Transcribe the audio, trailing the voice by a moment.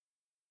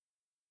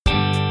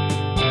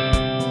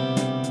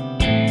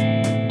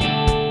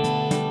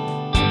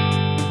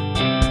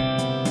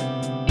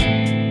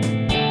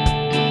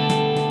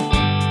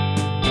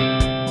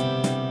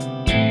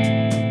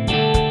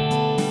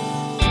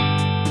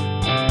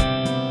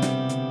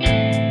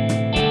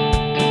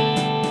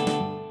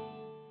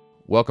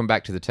Welcome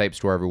back to the Tape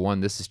Store,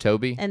 everyone. This is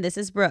Toby. And this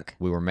is Brooke.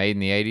 We were made in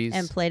the 80s.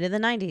 And played in the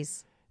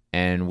 90s.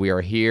 And we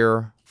are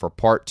here for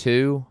part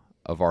 2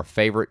 of our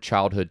favorite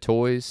childhood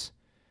toys,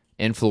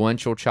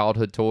 influential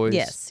childhood toys.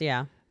 Yes,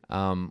 yeah.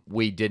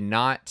 We did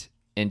not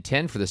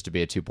intend for this to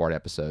be a 2-part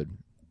episode.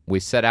 We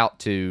set out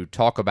to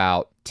talk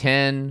about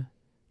 10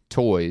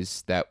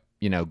 toys that,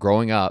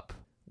 growing up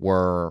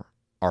were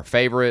our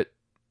favorite.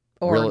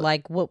 Or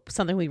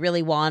something we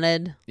really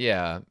wanted.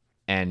 Yeah.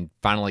 And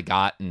finally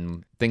got,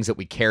 and things that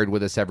we carried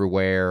with us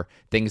everywhere,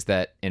 things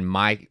that in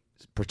my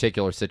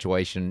particular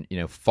situation,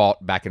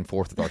 fought back and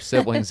forth with our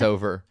siblings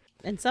over.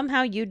 And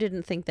somehow you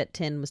didn't think that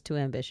 10 was too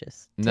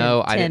ambitious.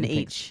 No, I didn't. 10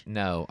 each.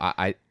 No,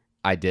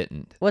 I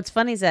didn't. What's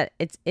funny is that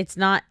it's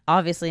not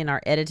obviously in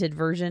our edited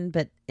version,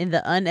 but in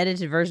the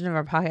unedited version of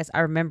our podcast,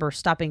 I remember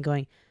stopping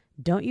going,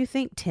 don't you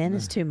think 10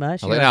 is too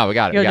much? No, we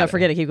got it. No,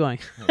 forget it. Keep going.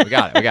 We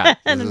got it.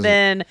 And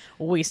then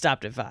we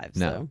stopped at 5.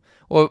 No. So.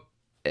 Well,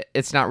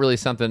 it's not really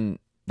something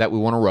that we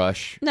want to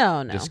rush.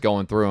 No. Just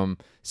going through them.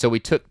 So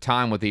we took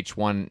time with each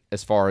one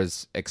as far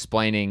as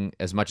explaining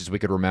as much as we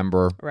could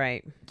remember.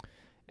 Right.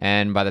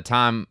 And by the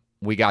time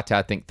we got to,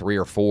 I think, 3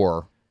 or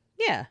 4,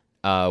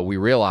 we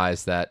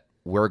realized that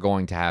we're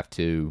going to have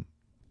to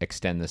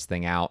extend this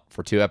thing out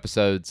for 2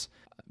 episodes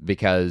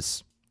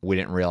because we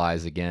didn't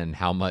realize, again,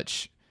 how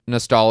much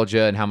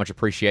nostalgia and how much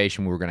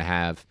appreciation we were going to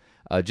have.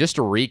 Just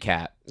to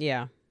recap.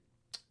 Yeah.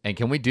 And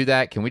can we do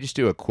that? Can we just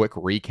do a quick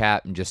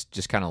recap and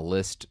just kind of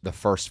list the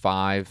first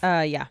 5?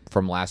 Yeah.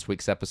 From last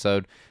week's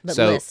episode. But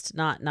list,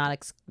 not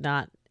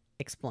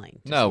explain.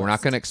 No, we're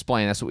not going to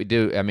explain. That's what we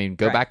do. I mean,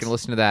 go back and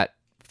listen to that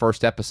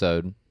first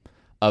episode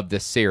of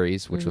this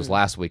series, which was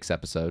last week's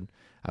episode.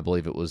 I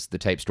believe it was the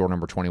Tape Store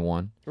number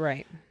 21.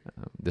 Right.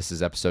 This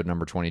is episode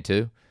number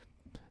 22.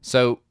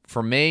 So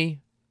for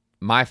me,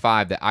 my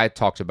 5 that I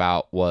talked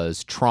about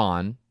was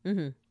Tron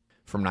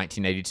from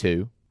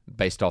 1982,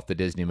 based off the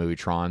Disney movie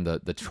Tron,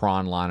 the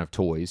Tron line of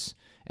toys.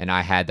 And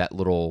I had that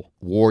little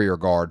Warrior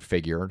Guard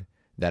figure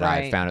that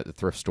I had found at the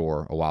thrift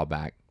store a while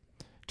back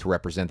to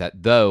represent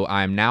that, though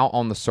I am now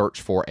on the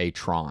search for a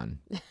Tron.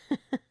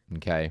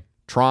 Okay.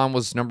 Tron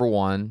was number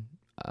 1.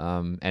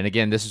 And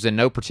again, this was in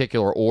no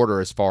particular order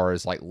as far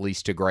as like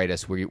least to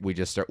greatest. We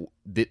just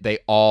they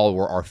all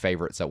were our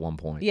favorites at one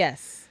point.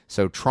 Yes.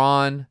 So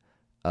Tron,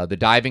 the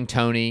Diving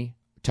Tony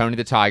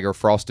the Tiger,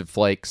 Frosted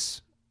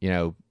Flakes,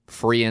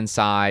 free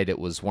inside. It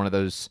was one of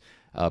those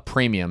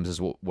premiums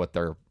is what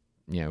they're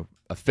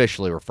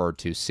officially referred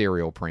to,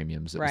 cereal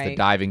premiums. It was the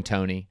Diving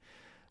Tony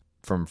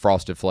from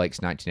Frosted Flakes,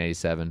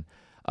 1987.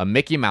 A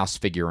Mickey Mouse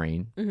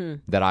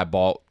figurine that I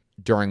bought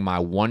during my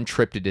one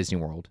trip to Disney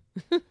World.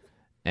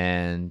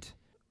 And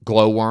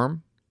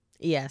Glowworm.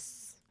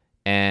 Yes.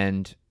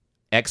 And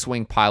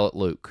X-Wing pilot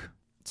Luke.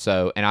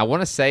 So, and I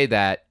want to say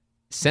that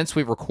since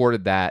we've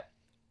recorded that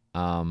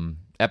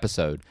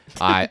episode,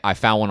 I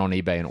found one on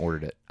eBay and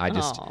ordered it.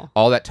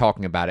 All that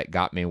talking about it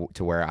got me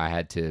to where I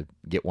had to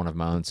get one of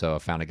my own, so I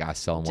found a guy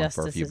selling one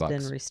for a few bucks.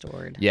 Justice has been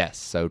restored. Yes.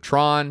 So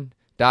Tron,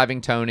 Diving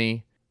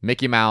Tony,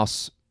 Mickey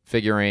Mouse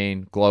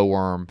figurine,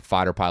 Glowworm,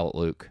 fighter pilot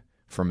Luke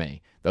for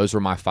me. Those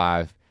were my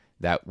 5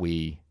 that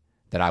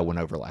I went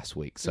over last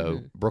week.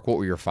 So, Brooke, what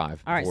were your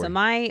 5? All right, so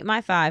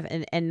my 5,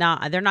 and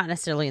they're not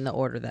necessarily in the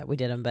order that we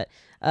did them, but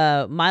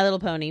My Little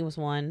Pony was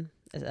one.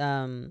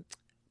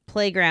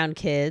 Playground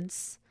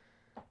Kids,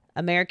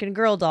 American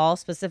Girl doll,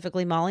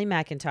 specifically Molly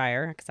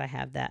McIntyre, because I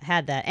had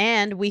that,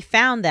 and we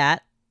found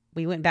that.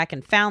 We went back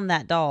and found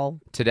that doll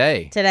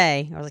today.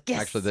 I was like,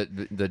 yes. Actually,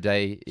 the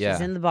day, yeah.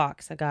 She's in the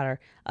box. I got her.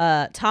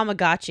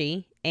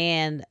 Tamagotchi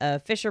and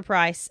Fisher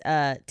Price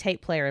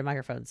tape player and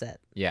microphone set.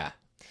 Yeah.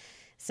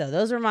 So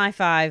those were my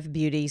 5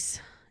 beauties.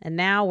 And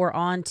now we're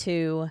on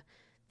to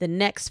the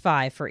next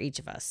 5 for each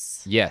of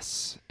us.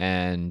 Yes.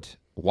 And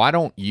why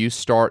don't you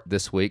start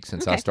this week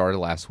since I started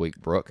last week,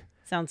 Brooke?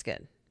 Sounds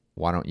good.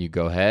 Why don't you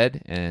go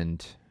ahead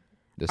and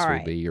this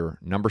will be your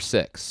number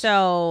 6.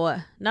 So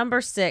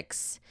number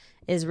 6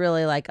 is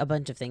really like a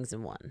bunch of things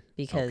in one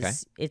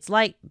because it's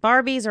like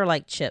Barbies are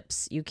like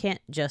chips. You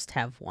can't just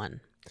have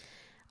one.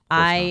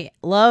 I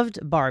loved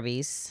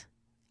Barbies.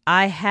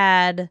 I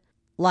had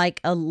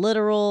like a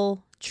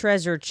literal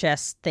treasure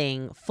chest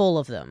thing full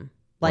of them,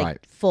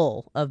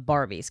 full of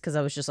Barbies, because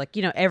I was just like,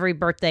 every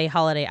birthday,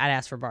 holiday, I'd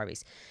ask for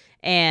Barbies.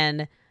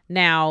 And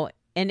now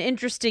an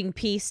interesting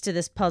piece to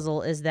this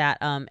puzzle is that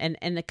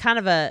and kind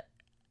of a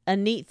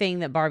neat thing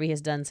that Barbie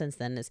has done since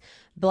then is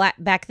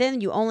back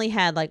then you only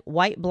had like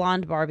white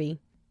blonde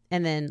Barbie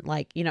and then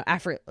like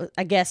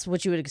I guess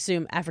what you would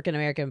assume African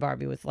American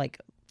Barbie with like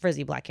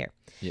frizzy black hair.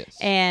 Yes.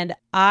 And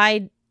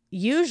I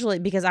usually,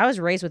 because I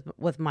was raised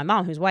with my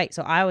mom who's white,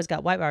 so I always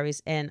got white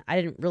Barbies, and I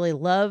didn't really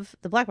love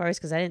the black Barbies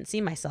because I didn't see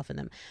myself in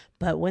them.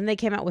 But when they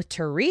came out with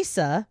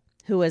Teresa,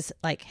 who was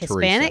like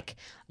Hispanic,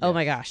 oh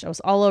my gosh, I was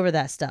all over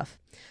that stuff.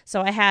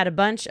 So I had a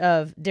bunch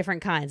of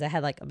different kinds. I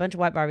had like a bunch of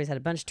white Barbies, I had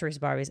a bunch of Teresa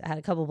Barbies, I had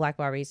a couple of black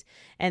Barbies,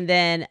 and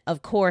then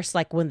of course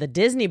like when the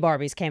Disney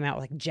Barbies came out,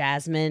 like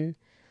Jasmine,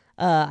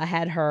 I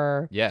had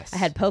her. Yes. I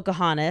had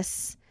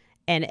Pocahontas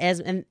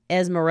and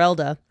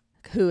Esmeralda.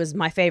 who is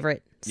my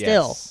favorite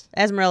still. Yes.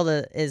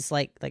 Esmeralda is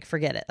like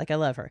forget it. Like I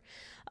love her.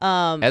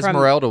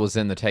 Esmeralda was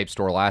in the tape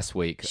store last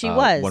week. She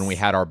was. When we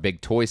had our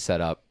big toy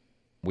set up.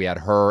 We had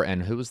her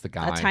and who was the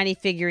guy? A tiny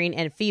figurine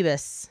and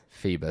Phoebus.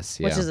 Phoebus,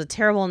 yeah. Which is a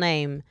terrible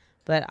name,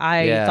 but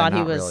I thought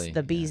he was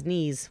the bee's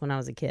knees when I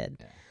was a kid.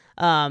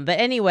 Yeah. But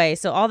anyway,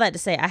 so all that to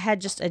say, I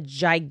had just a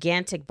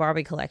gigantic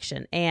Barbie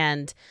collection.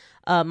 And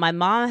my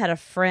mom had a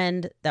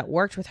friend that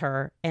worked with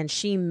her, and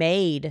she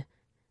made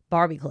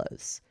Barbie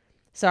clothes.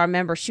 So I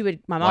remember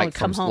my mom would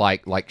come home.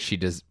 Like she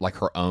does, like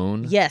her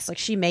own? Yes, like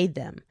she made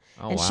them.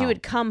 Oh, and wow. she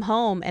would come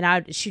home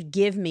and she'd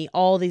give me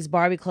all these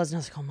Barbie clothes. And I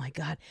was like, oh my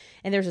God.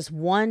 And there's this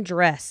one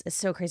dress. It's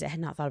so crazy. I had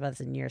not thought about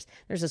this in years.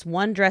 There's this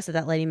one dress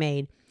that lady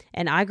made.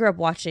 And I grew up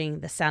watching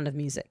The Sound of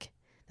Music.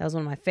 That was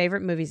one of my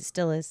favorite movies. It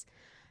still is.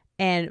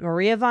 And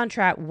Maria Von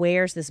Trapp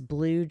wears this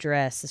blue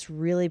dress, this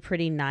really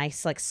pretty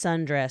nice like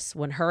sundress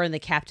when her and the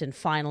captain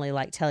finally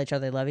like tell each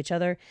other they love each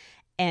other.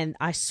 And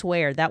I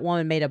swear that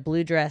woman made a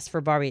blue dress for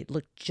Barbie. It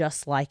looked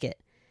just like it.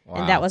 Wow.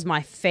 And that was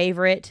my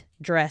favorite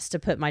dress to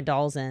put my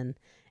dolls in.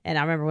 And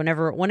I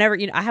remember whenever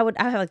I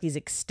have like these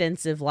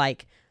extensive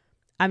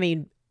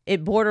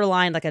it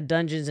borderline like a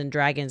Dungeons and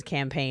Dragons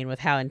campaign with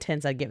how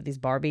intense I'd get with these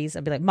Barbies.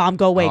 I'd be like, Mom,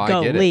 go away, go,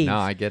 leave. No,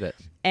 I get it.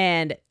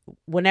 And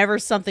whenever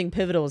something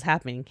pivotal was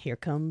happening, here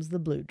comes the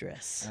blue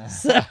dress.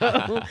 So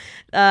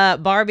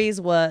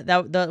Barbies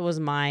that was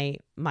my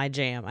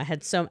jam. I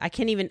had I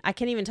can't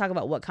even talk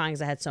about what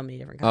kinds. I had so many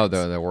different kinds.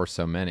 Oh, there were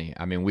so many.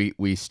 I mean,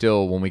 we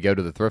still, when we go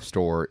to the thrift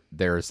store,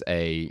 there's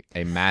a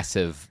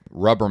massive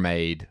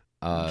Rubbermaid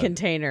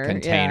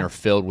container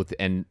filled with,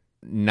 and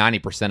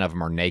 90% of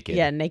them are naked.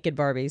 Yeah, naked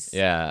Barbies.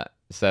 Yeah,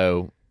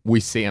 so we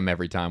see them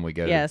every time we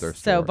go to the thrift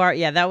store.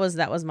 So that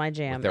was my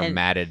jam. With their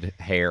matted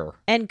hair.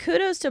 And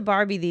kudos to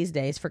Barbie these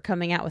days for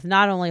coming out with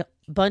not only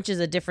bunches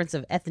of difference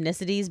of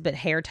ethnicities, but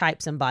hair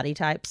types and body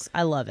types.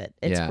 I love it.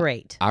 It's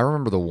great. I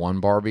remember the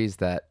one Barbies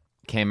that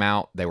came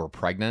out, they were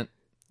pregnant.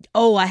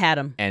 Oh, I had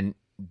them. And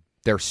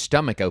their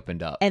stomach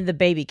opened up. And the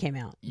baby came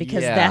out.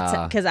 Because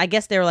I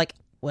guess they were like,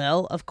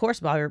 well, of course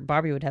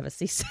Barbie would have a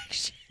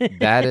C-section.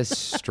 That is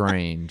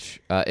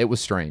strange. It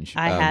was strange.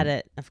 I had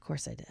it. Of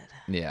course I did.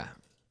 Yeah.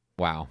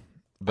 Wow.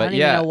 But I don't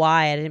even know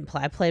why I didn't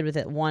play. I played with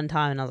it one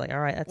time and I was like, all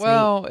right, that's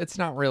neat. Neat. It's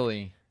not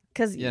really.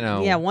 Because,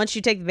 once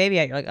you take the baby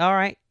out, you're like, all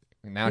right.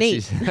 Now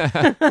neat. she's.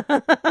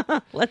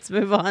 Let's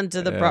move on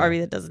to the Barbie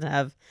that doesn't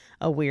have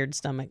a weird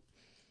stomach.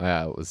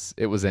 Yeah,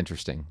 it was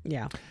interesting.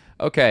 Yeah.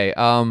 Okay.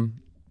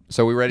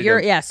 So we ready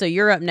so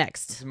you're up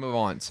next. Let's move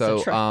on.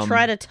 So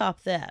try to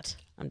top that.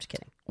 I'm just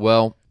kidding.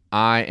 Well,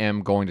 I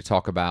am going to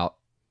talk about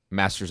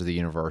Masters of the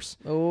Universe.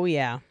 Oh,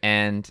 yeah.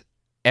 And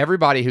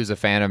everybody who's a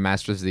fan of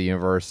Masters of the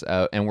Universe,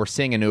 and we're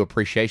seeing a new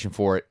appreciation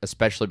for it,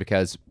 especially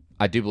because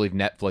I do believe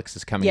Netflix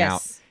is coming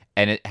out,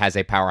 and it has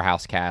a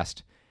powerhouse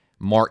cast.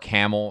 Mark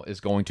Hamill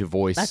is going to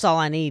voice... That's all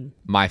I need.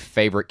 ...my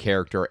favorite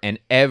character, and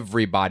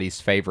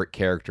everybody's favorite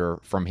character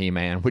from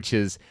He-Man, which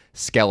is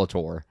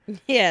Skeletor.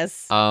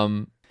 Yes.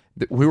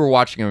 We were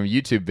watching a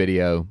YouTube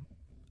video,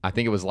 I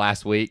think it was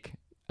last week.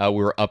 We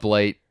were up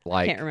late,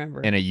 I can't remember.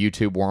 In a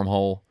YouTube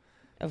wormhole.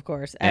 Of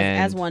course,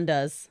 as one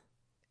does.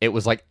 It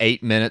was like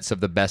 8 minutes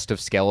of the best of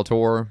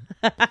Skeletor.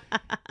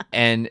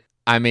 And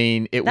I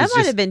mean, that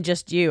might have been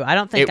just you. I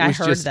don't think I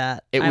heard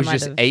that. It was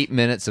just 8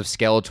 minutes of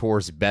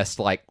Skeletor's best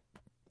like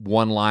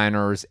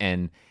one-liners,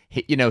 and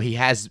he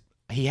has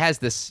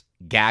this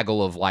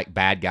gaggle of like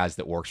bad guys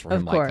that works for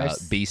him, like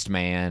Beast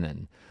Man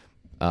and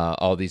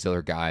all these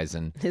other guys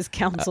and his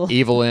council,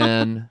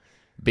 Evelyn.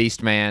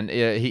 Beast Man,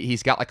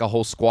 he's got like a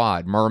whole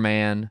squad,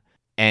 Merman,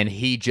 and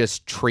he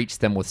just treats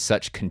them with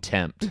such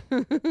contempt.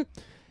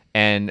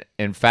 And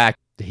in fact,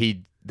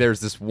 there's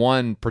this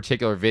one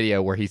particular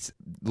video where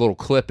little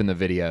clip in the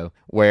video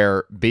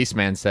where Beast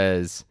Man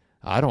says,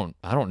 I don't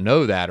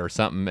know that or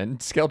something, and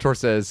Skeletor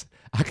says,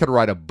 I could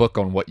write a book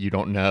on what you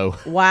don't know.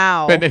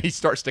 Wow. And then he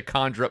starts to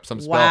conjure up some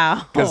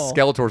spell because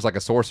Skeletor's like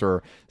a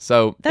sorcerer.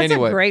 So that's a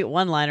great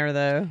one-liner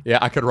though. Yeah,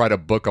 I could write a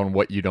book on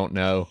what you don't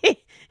know.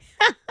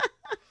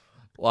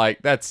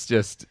 Like, that's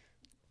just...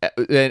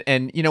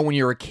 And when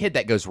you're a kid,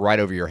 that goes right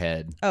over your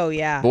head. Oh,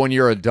 yeah. But when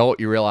you're an adult,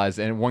 you realize...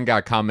 And one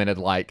guy commented,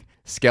 like,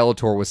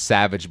 Skeletor was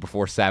Savage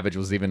before Savage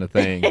was even a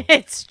thing.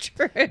 It's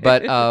true.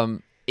 But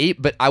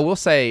I will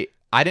say,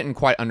 I didn't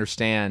quite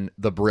understand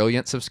the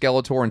brilliance of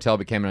Skeletor until I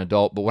became an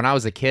adult. But when I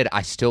was a kid,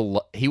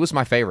 he was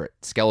my favorite.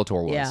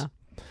 Skeletor was. Yeah.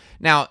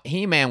 Now,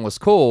 He-Man was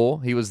cool.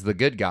 He was the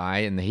good guy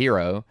and the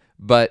hero.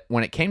 But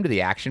when it came to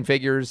the action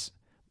figures...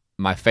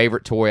 My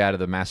favorite toy out of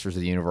the Masters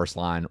of the Universe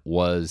line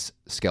was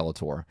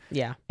Skeletor.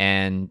 Yeah.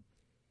 And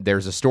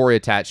there's a story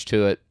attached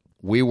to it.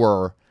 We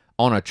were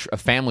on a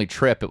family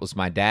trip. It was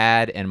my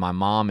dad and my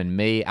mom and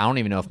me. I don't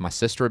even know if my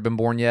sister had been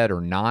born yet or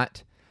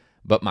not.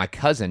 But my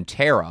cousin,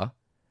 Tara,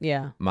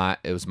 it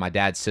was my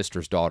dad's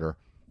sister's daughter.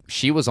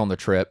 She was on the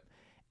trip.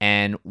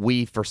 And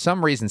we, for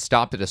some reason,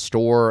 stopped at a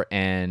store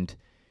and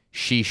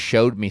she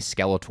showed me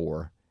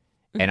Skeletor.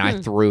 And I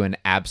threw an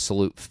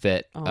absolute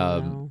fit.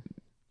 No.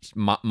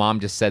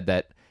 Mom just said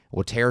that,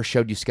 well, Tara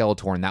showed you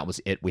Skeletor, and that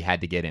was it. We had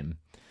to get him.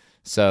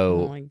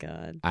 So oh my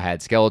God. I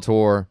had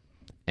Skeletor,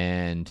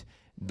 and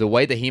the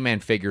way the He-Man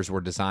figures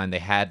were designed, they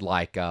had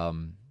like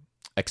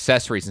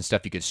accessories and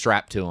stuff you could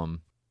strap to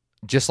them.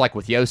 Just like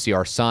with Yossi,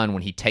 our son,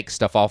 when he takes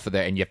stuff off of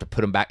there and you have to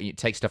put him back, you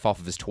take stuff off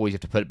of his toys, you have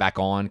to put it back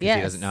on because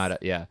he doesn't know how to,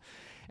 yeah.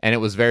 And it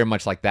was very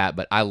much like that,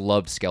 but I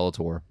loved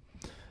Skeletor.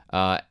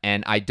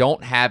 And I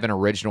don't have an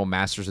original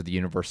Masters of the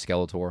Universe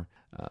Skeletor,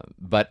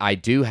 but I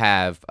do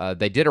have,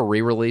 they did a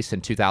re-release in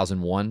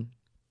 2001,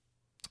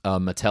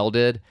 Mattel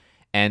did,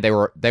 and they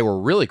were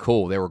really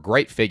cool. They were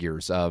great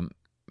figures,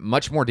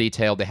 much more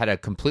detailed. They had a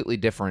completely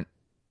different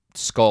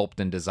sculpt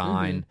and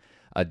design.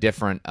 A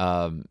different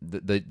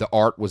the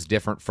art was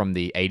different from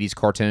the 80s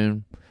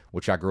cartoon,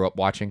 which I grew up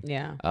watching.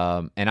 Yeah.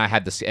 And I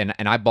had this, and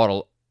I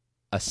bought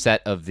a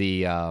set of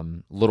the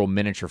little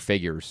miniature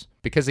figures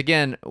because,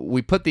 again,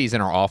 we put these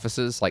in our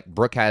offices. Like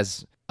Brooke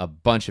has a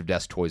bunch of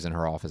desk toys in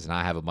her office, and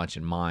I have a bunch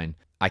in mine.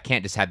 I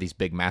can't just have these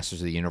big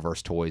Masters of the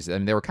Universe toys.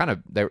 And they were kind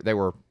of they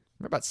were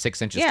about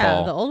 6 inches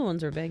tall. Yeah, the old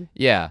ones are big.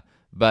 Yeah.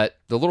 But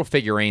the little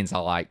figurines I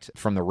liked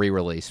from the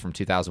re-release from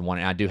 2001,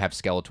 and I do have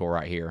Skeletor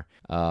right here.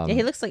 Yeah,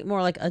 he looks like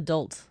more like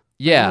adult.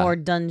 Yeah. Like more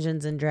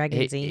Dungeons and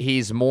Dragons-y.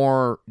 He's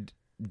more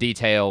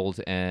detailed,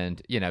 and,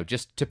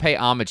 just to pay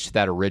homage to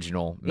that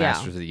original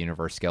Masters of the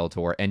Universe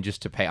Skeletor, and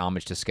just to pay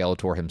homage to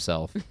Skeletor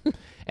himself.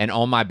 And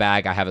on my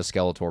bag, I have a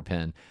Skeletor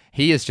pin.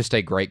 He is just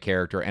a great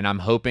character, and I'm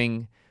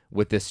hoping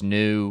with this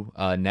new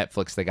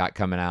Netflix they got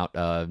coming out,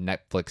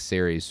 Netflix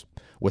series,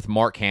 with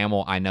Mark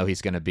Hamill, I know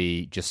he's going to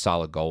be just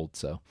solid gold,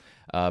 so...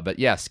 but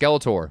yeah,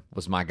 Skeletor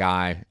was my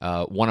guy.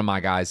 One of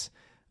my guys.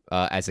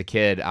 As a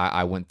kid,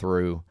 I went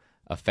through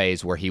a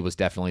phase where he was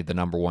definitely the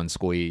number one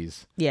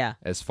squeeze. Yeah.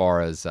 As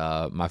far as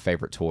my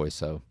favorite toy.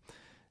 So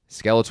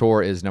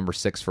Skeletor is number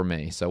 6 for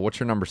me. So what's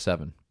your number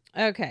 7?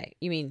 Okay.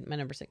 You mean my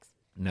number 6?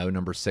 No,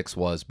 number 6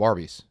 was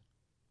Barbies.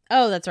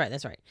 Oh, that's right.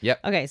 That's right. Yep.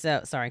 Okay,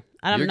 so sorry.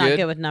 I'm You're not good.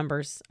 good with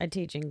numbers. I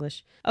teach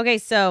English. Okay,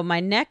 so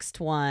my next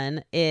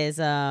one is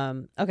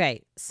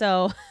okay,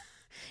 so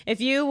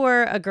if you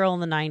were a girl in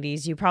the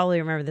 90s, you probably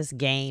remember this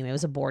game. It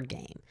was a board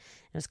game.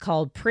 It was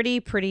called Pretty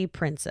Pretty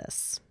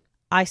Princess.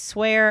 I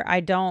swear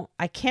I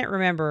can't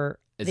remember.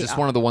 Is this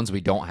one of the ones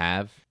we don't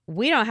have?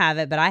 We don't have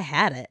it, but I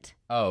had it.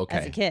 Oh, okay.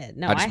 As a kid.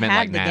 No, I just meant had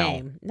like the now.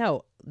 game.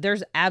 No,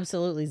 there's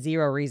absolutely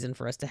zero reason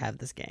for us to have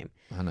this game.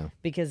 I know.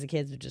 Because the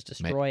kids would just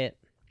destroy it.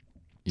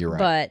 You're right.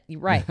 But you're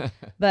right.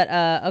 But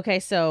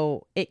okay,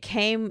 so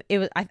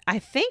I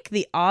think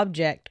the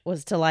object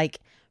was to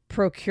like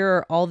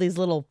procure all these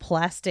little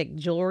plastic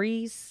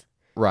jewelries.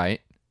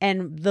 Right.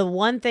 And the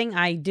one thing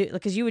I do,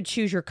 because you would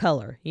choose your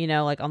color,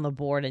 like on the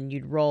board, and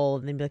you'd roll,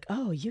 and then be like,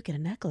 "Oh, you get a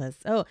necklace."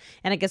 Oh,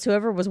 and I guess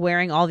whoever was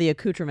wearing all the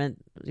accoutrement,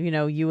 you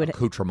would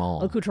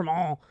accoutrement.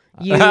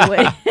 You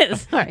would.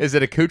 Sorry. Is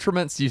it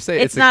accoutrements? You say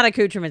it's not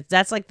accoutrements.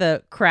 That's like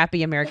the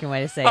crappy American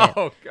way to say it.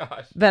 Oh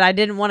gosh. But I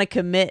didn't want to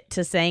commit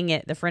to saying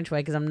it the French way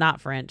because I'm not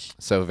French.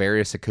 So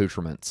various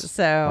accoutrements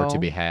are to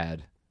be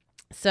had.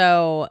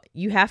 So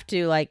you have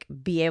to like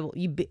be able.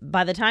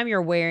 By the time you're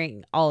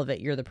wearing all of it,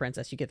 you're the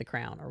princess. You get the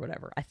crown or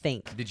whatever. I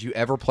think. Did you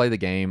ever play the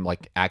game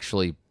like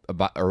actually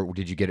about, or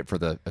did you get it for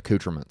the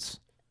accoutrements?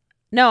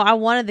 No, I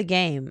wanted the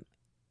game,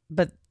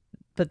 but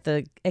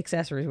the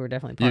accessories were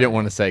definitely part You didn't of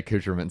want to say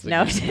accoutrements No,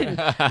 I again.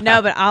 didn't.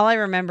 No, but all I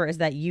remember is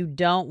that you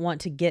don't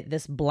want to get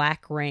this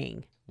black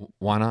ring.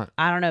 Why not?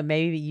 I don't know.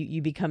 Maybe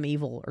you become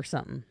evil or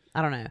something.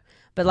 I don't know.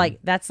 But like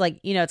that's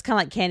like it's kind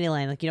of like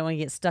Candyland. Like you don't want to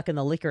get stuck in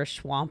the licorice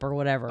swamp or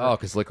whatever. Oh,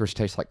 because licorice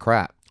tastes like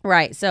crap.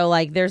 Right. So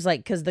like there's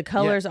like because the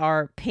colors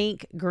are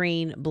pink,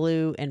 green,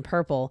 blue, and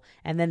purple,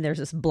 and then there's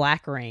this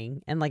black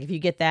ring, and like if you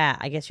get that,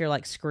 I guess you're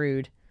like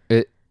screwed.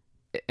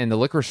 And the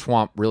licorice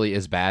swamp really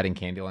is bad in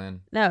Candyland.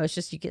 No, it's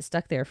just you get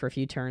stuck there for a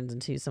few turns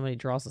until somebody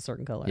draws a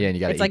certain color. Yeah, and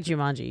you got it's like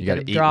Jumanji. You got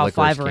to to draw a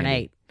licorice 5 or an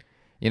candy.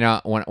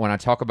 8. When I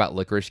talk about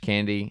licorice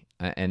candy,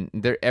 and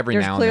there every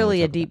There's now and clearly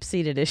then a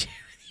deep-seated issue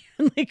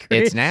with licorice.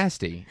 it's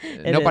nasty.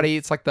 Nobody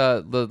eats like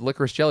the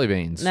licorice jelly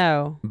beans.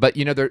 No. But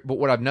but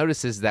what I've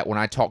noticed is that when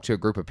I talk to a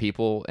group of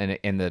people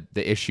and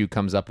the issue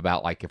comes up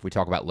about like if we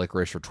talk about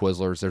licorice or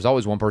Twizzlers, there's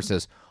always one person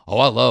that says, "Oh,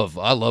 I love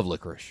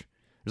licorice."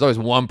 There's always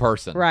one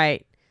person.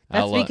 Right.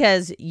 That's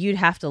because you'd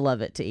have to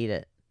love it to eat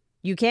it.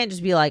 You can't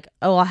just be like,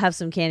 "Oh, I'll have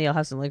some candy, I'll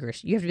have some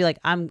licorice." You have to be like,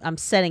 "I'm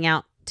setting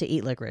out to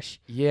eat licorice."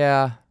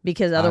 Yeah.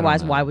 Because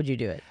otherwise, why would you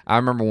do it? I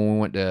remember when we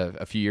went to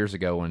a few years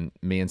ago when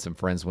me and some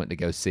friends went to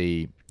go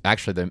see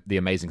actually the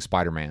Amazing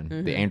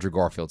Spider-Man, the Andrew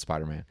Garfield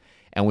Spider-Man,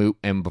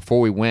 and before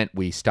we went,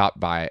 we stopped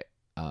by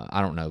I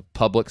don't know,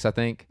 Publix, I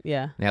think.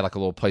 Yeah. They had like a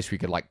little place where you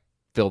could like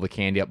fill the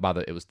candy up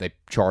they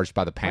charged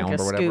by the pound like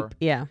a or whatever. Scoop.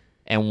 Yeah.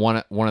 And one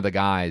of the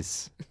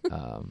guys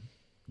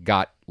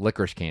got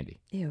licorice candy.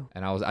 Ew.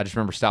 And I just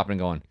remember stopping and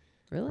going,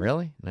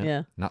 Really? No,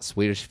 Yeah. Not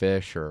Swedish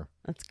fish or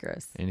That's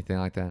gross. anything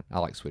like that. I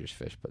like Swedish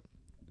fish, but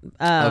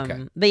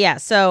okay. But yeah,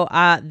 so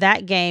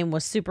that game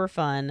was super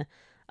fun.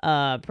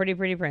 Pretty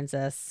Pretty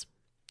Princess.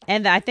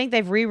 And I think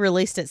they've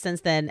re-released it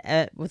since then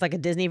with like a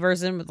Disney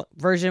version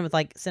with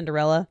like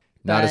Cinderella.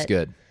 not as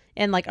good.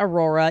 And like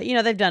Aurora,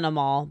 they've done them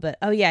all. But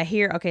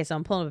here, okay, so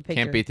I'm pulling up a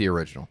picture. Can't beat the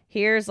original.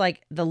 Here's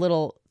like the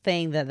little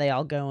thing that they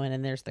all go in,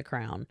 and there's the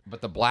crown.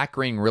 But the black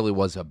ring really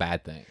was a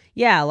bad thing.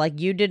 Yeah, like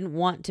you didn't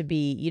want to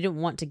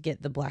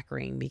get the black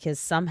ring because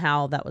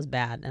somehow that was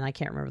bad, and I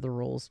can't remember the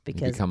rules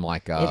because become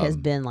like it has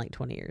been like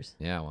 20 years.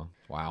 Yeah, well,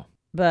 wow.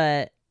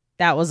 But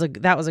that was a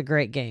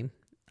great game.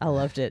 I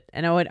loved it,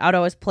 and I'd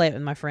always play it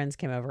when my friends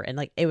came over, and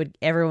like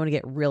everyone would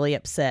get really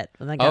upset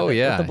when they got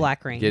with the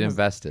black ring. Get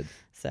invested.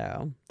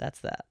 So that's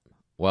that.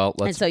 Well,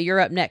 and so you're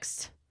up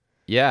next.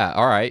 Yeah,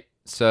 all right.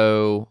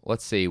 So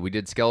let's see. We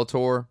did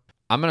Skeletor.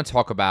 I'm going to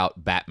talk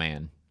about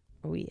Batman.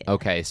 Oh, yeah.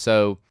 Okay,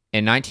 so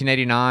in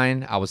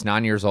 1989, I was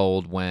 9 years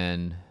old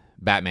when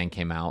Batman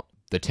came out,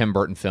 the Tim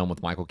Burton film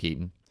with Michael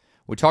Keaton.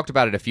 We talked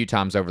about it a few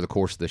times over the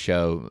course of the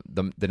show.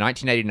 The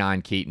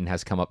 1989 Keaton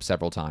has come up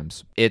several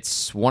times.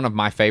 It's one of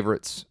my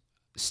favorites,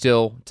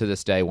 still to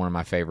this day, one of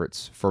my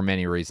favorites for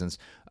many reasons.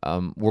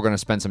 We're going to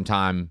spend some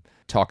time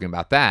talking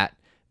about that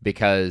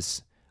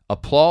because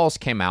Applause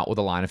came out with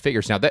a line of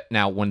figures.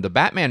 Now, when the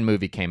Batman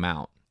movie came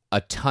out, a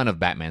ton of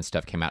Batman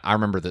stuff came out. I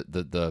remember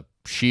the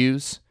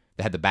shoes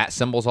that had the bat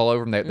symbols all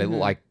over them. They look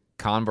like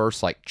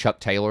Converse, like Chuck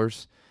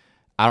Taylors.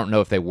 I don't know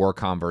if they were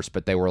Converse,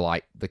 but they were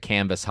like the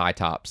canvas high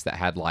tops that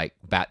had like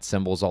bat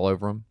symbols all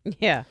over them.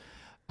 Yeah.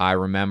 I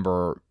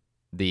remember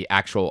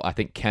I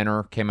think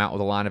Kenner came out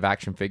with a line of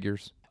action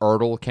figures.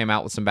 Ertl came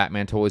out with some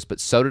Batman toys, but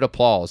so did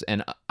Applause.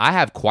 And I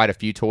have quite a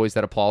few toys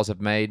that Applause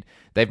have made.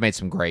 They've made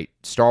some great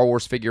Star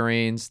Wars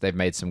figurines. They've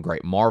made some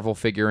great Marvel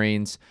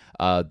figurines.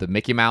 The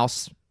Mickey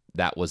Mouse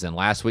that was in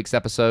last week's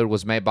episode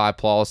was made by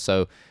Applause.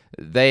 So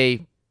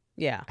they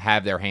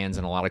have their hands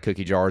in a lot of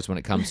cookie jars when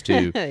it comes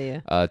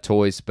to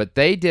toys. But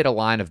they did a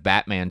line of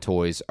Batman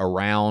toys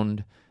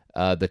around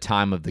the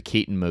time of the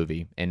Keaton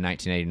movie in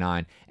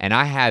 1989. And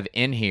I have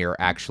in here,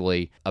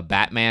 actually, a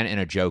Batman and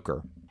a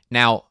Joker.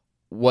 Now,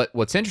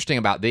 what's interesting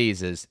about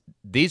these is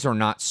these are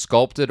not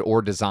sculpted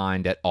or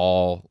designed at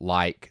all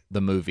like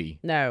the movie.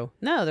 No,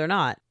 they're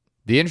not.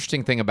 The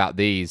interesting thing about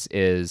these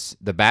is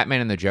the Batman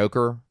and the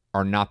Joker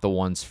are not the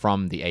ones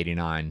from the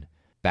 89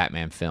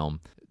 Batman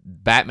film.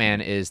 Batman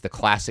is the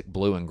classic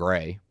blue and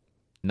gray,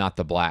 not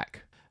the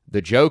black.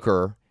 The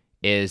Joker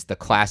is the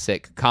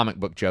classic comic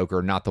book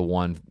Joker, not the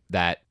one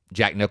that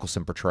Jack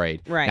Nicholson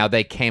portrayed. Right. Now,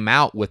 they came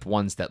out with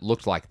ones that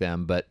looked like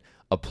them, but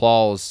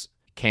Applause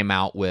came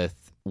out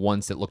with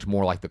ones that looked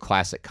more like the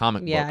classic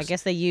comic books. Yeah, I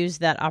guess they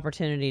used that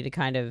opportunity to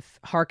kind of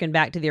harken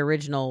back to the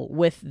original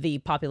with the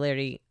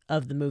popularity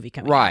of the movie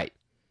coming out. Right.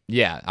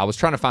 Yeah, I was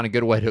trying to find a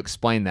good way to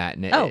explain that.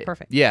 And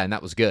perfect. Yeah, and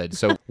that was good.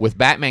 So with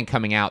Batman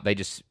coming out,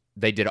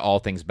 they did all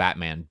things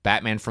Batman.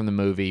 Batman from the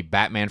movie,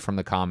 Batman from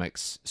the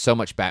comics. So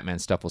much Batman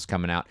stuff was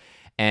coming out.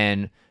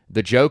 And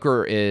the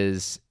Joker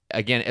is,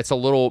 again, it's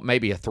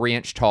maybe a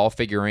 3-inch tall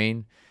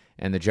figurine.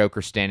 And the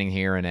Joker's standing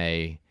here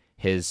in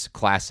his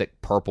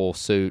classic purple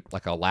suit,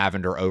 like a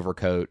lavender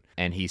overcoat.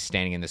 And he's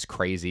standing in this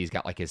crazy, he's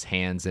got like his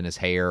hands in his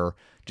hair,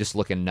 just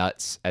looking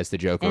nuts as the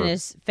Joker. And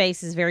his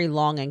face is very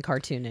long and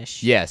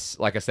cartoonish. Yes.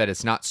 Like I said,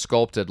 it's not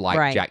sculpted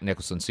like Jack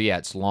Nicholson. So yeah,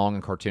 it's long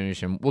and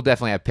cartoonish. And we'll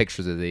definitely have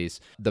pictures of these.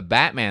 The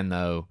Batman,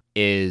 though,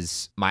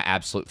 is my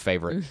absolute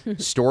favorite.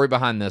 Story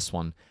behind this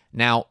one.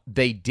 Now,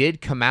 they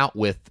did come out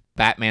with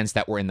Batmans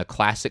that were in the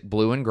classic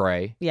blue and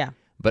gray. Yeah.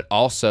 But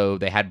also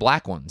they had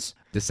black ones.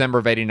 December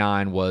of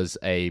 89 was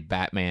a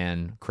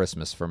Batman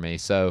Christmas for me.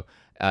 So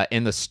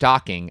in the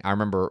stocking, I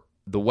remember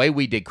the way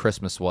we did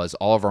Christmas was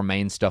all of our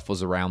main stuff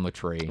was around the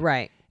tree.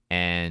 Right.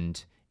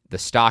 And the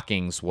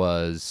stockings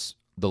was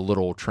the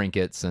little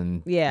trinkets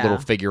and little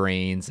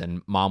figurines.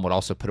 And Mom would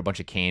also put a bunch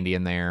of candy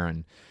in there.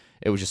 And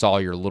it was just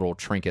all your little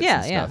trinkets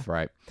and stuff,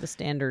 right? The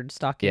standard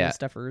stocking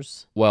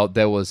stuffers. Well,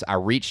 I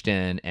reached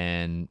in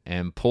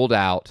and pulled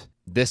out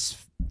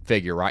this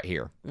figure right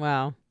here.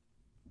 Wow.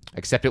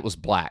 Except it was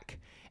black.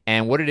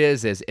 And what it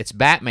is it's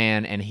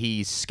Batman, and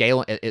he's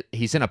scaling.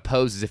 He's in a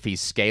pose as if he's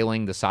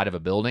scaling the side of a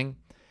building,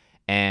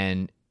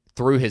 and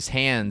through his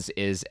hands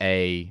is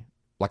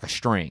like a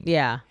string.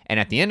 Yeah.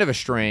 And at the end of the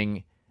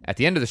string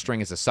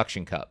is a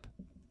suction cup.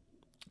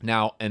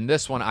 Now, in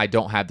this one, I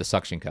don't have the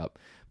suction cup,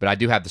 but I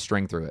do have the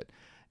string through it,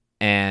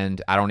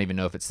 and I don't even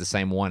know if it's the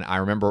same one. I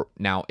remember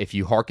now, if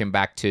you harken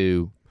back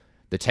to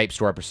the Tape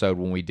Store episode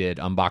when we did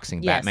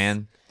unboxing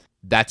Batman.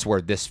 That's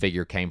where this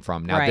figure came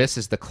from. Now, this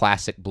is the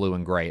classic blue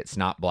and gray. It's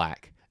not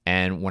black.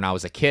 And when I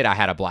was a kid, I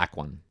had a black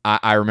one.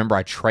 I remember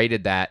I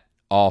traded that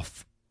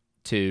off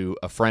to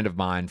a friend of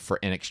mine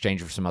in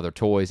exchange for some other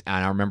toys.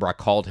 And I remember I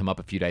called him up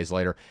a few days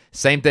later.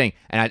 Same thing.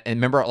 And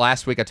remember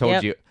last week I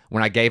told you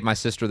when I gave my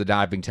sister the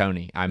Diving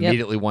Tony, I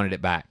immediately wanted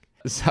it back.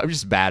 So I'm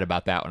just bad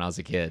about that when I was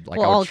a kid.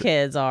 Like, all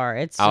kids are.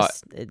 It's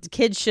just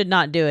kids should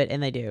not do it,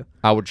 and they do.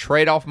 I would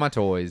trade off my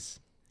toys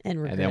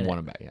and then want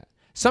them back. Yeah.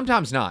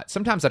 Sometimes not.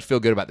 Sometimes I'd feel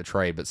good about the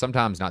trade, but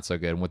sometimes not so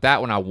good. And with that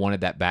one, I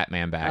wanted that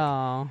Batman back.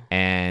 Oh.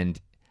 And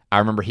I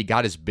remember he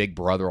got his big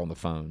brother on the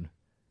phone.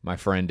 My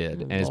friend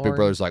did. And his big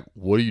brother's like,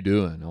 "What are you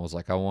doing?" I was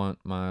like, "I want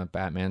my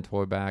Batman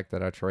toy back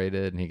that I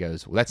traded." And he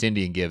goes, "Well, that's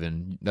Indian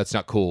giving. That's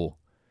not cool."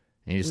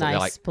 And he's nice,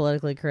 like,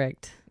 politically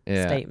correct.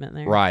 statement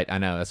there. Right, I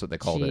know. That's what they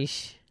called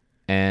Sheesh. it.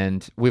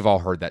 And we've all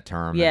heard that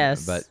term.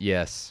 Yes. But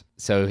yes.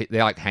 So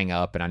they like hang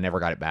up, and I never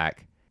got it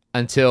back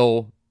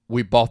until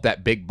we bought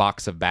that big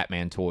box of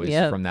Batman toys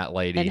from that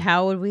lady. And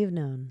how would we have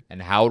known?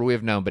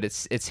 But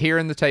it's here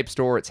in the tape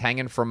store. It's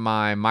hanging from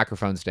my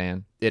microphone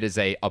stand. It is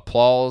a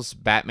Applause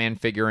Batman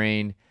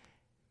figurine,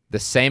 the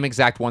same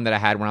exact one that I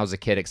had when I was a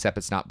kid, except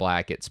it's not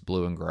black. It's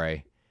blue and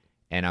gray.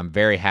 And I'm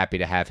very happy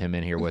to have him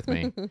in here with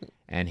me.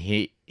 And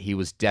he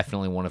was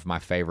definitely one of my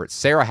favorites.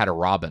 Sarah had a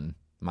Robin,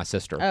 my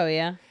sister. Oh,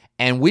 yeah?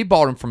 And we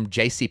bought him from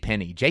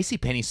JCPenney.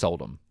 JCPenney sold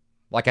them,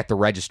 like at the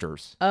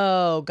registers.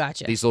 Oh,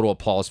 gotcha. These little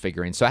Applause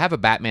figurines. So I have a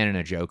Batman and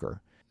a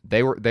Joker.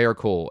 They are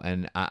cool.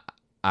 And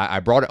I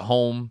brought it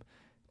home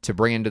to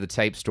bring into the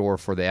tape store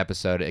for the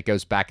episode. It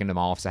goes back into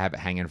my office. I have it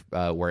hanging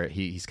where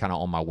he's kind of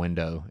on my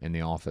window in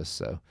the office.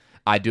 So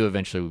I do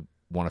eventually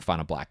want to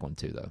find a black one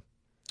too, though.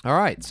 All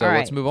right. So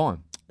let's move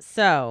on.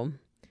 So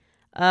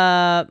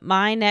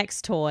my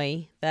next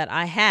toy that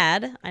I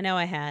had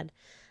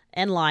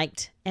and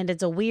liked, and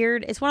it's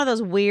one of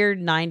those weird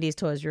 90s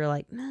toys you're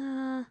like,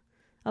 nah,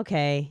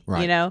 okay.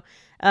 Right. You know,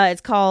 it's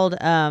called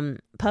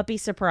Puppy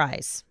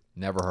Surprise.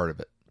 Never heard of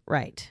it.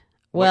 Right.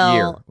 What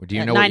year? Do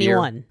you know 91,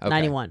 what year? Okay.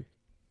 91.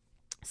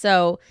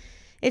 So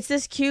it's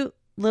this cute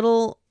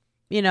little,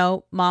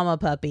 mama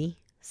puppy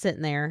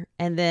sitting there,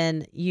 and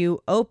then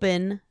you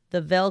open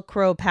the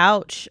Velcro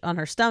pouch on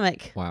her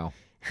stomach. Wow.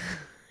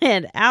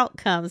 And out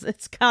comes,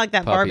 it's kind of like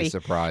that Puppy Barbie.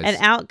 Surprise. And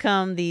out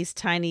come these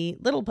tiny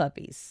little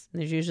puppies.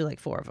 There's usually like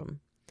 4 of them.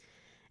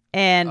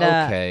 And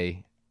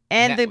okay.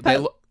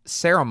 And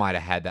Sarah might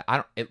have had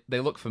that. They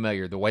look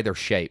familiar the way they're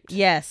shaped.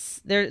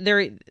 Yes,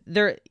 they're.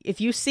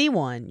 If you see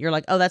one, you're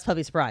like, oh, that's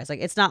Puppy Surprise.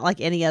 Like it's not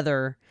like any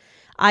other.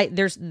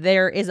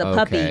 There is a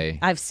puppy. Okay.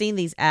 I've seen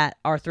these at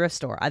our thrift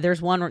store.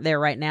 There's one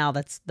there right now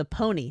that's the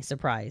Pony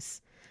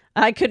Surprise.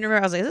 I couldn't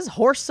remember. I was like, is this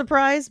Horse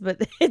Surprise?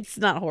 But it's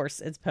not horse.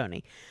 It's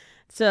pony.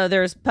 So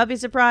there's Puppy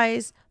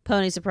Surprise,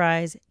 Pony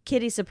Surprise,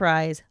 Kitty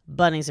Surprise,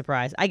 Bunny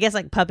Surprise. I guess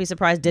like Puppy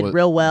Surprise did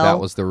real well. That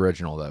was the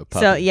original though.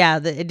 Puppy. So yeah,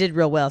 it did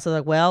real well. So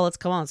like, well,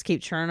 let's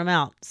keep churning them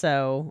out.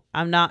 So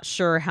I'm not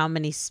sure how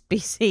many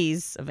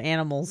species of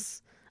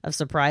animals of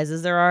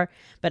surprises there are,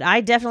 but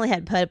I definitely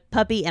had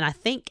puppy, and I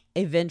think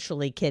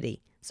eventually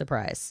kitty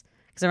surprise,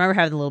 because I remember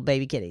having the little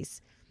baby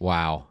kitties.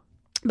 Wow.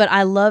 But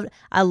I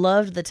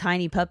loved the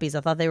tiny puppies.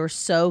 I thought they were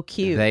so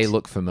cute. They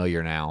look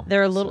familiar now.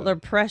 They're they're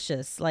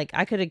precious. Like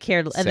I could have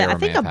cared. And Sarah I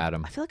think may have had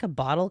them. I feel like a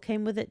bottle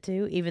came with it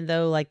too, even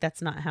though like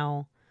that's not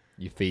how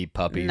you feed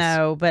puppies.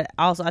 No, but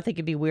also I think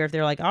it'd be weird if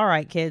they're like, all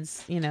right,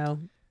 kids,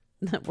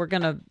 we're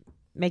gonna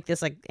make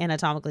this like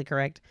anatomically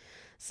correct.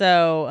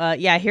 So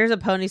yeah, here's a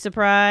Pony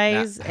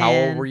Surprise. Now, how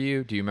old were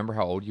you? Do you remember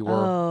how old you were?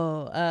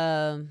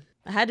 Oh,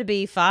 I had to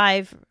be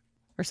 5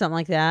 or something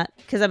like that.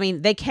 Because I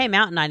mean, they came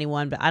out in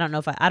 91, but I don't know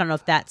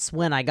if that's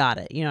when I got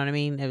it. You know what I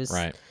mean? It was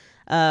right.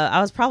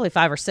 I was probably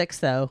 5 or 6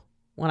 though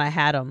when I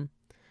had them.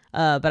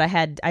 But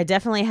I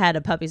definitely had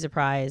a Puppy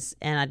Surprise,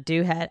 and I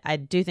do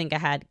think I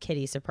had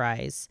Kitty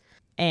Surprise.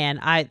 And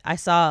I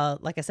saw,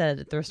 like I said at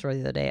the thrift store the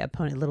other day, a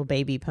little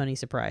baby Pony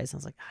Surprise. I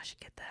was like, oh, I should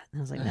get that. And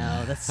I was like,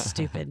 no, that's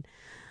stupid.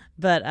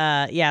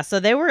 But yeah, so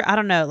they were, I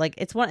don't know, like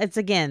that's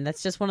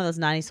just one of those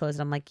 90s toys.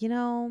 And I'm like,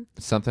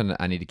 something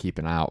I need to keep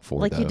an eye out for.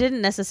 Like though. You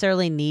didn't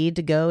necessarily need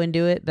to go and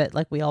do it, but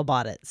like we all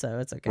bought it, so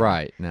it's okay.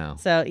 Right. No.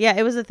 So yeah,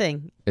 it was a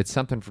thing. It's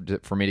something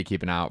for me to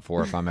keep an eye out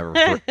for if I'm ever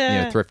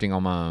thrifting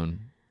on my own,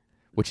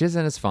 which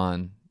isn't as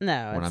fun.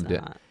 No, it's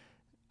not.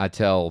 I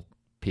tell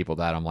people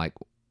that I'm like,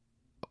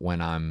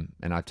 and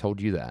I've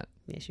told you that.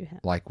 Yes, you have.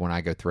 Like when I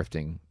go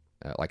thrifting,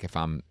 like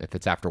if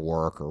it's after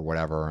work or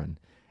whatever, and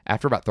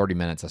after about 30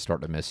 minutes, I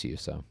start to miss you.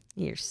 So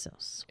you're so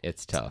sweet.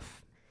 It's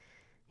tough.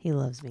 He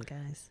loves me,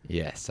 guys.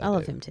 Yes, I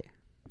love him too.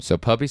 So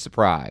Puppy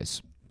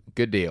Surprise,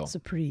 good deal.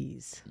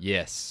 Surprise.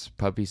 Yes,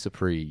 Puppy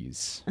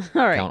Surprise.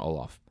 All right, Count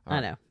Olaf. I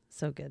know,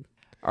 so good.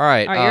 All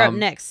right, you're up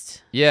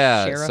next.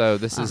 Yeah, Sheriff. So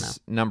this is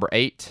number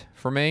 8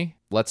 for me.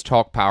 Let's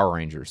talk Power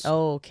Rangers.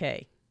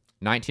 Okay.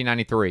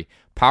 1993.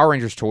 Power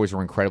Rangers toys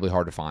were incredibly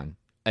hard to find.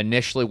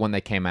 Initially, when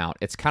they came out,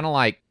 it's kind of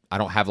like I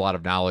don't have a lot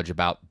of knowledge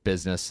about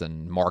business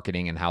and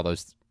marketing and how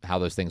those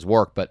things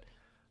work, but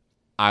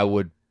I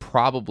would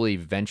probably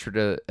venture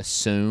to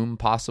assume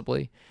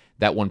possibly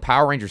that when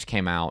Power Rangers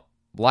came out,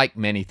 like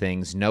many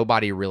things,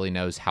 nobody really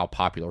knows how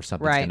popular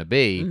something's going to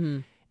be. Mm-hmm.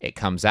 It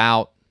comes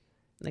out.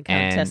 They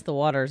kind of test the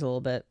waters a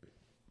little bit.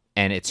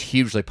 And it's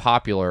hugely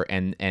popular,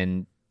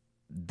 and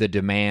the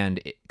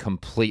demand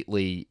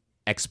completely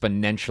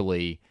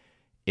exponentially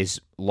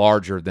is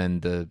larger than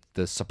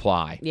the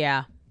supply.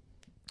 Yeah.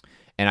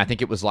 And I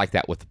think it was like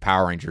that with the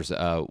Power Rangers,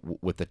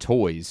 with the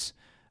toys,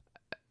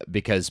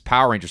 because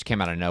Power Rangers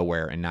came out of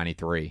nowhere in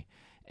 93,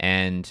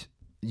 and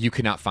you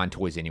could not find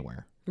toys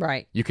anywhere.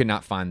 Right. You could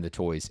not find the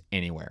toys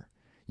anywhere.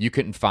 You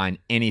couldn't find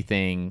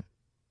anything,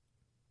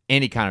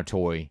 any kind of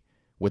toy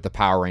with the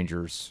Power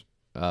Rangers,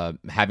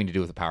 having to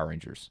do with the Power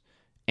Rangers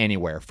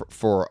anywhere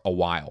for a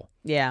while.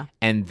 Yeah.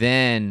 And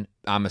then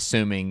I'm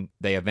assuming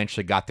they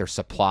eventually got their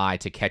supply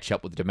to catch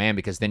up with the demand,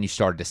 because then you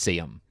started to see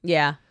them.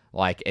 Yeah.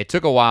 Like, it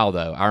took a while,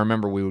 though. I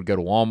remember we would go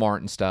to Walmart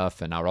and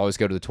stuff, and I would always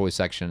go to the toy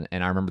section.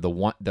 And I remember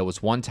there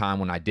was one time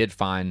when I did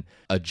find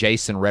a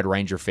Jason Red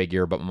Ranger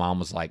figure, but my mom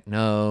was like,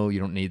 no, you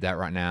don't need that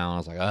right now. And I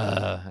was like,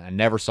 I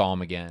never saw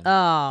him again.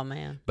 Oh,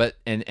 man. But,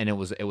 and it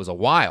was a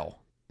while.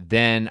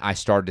 Then I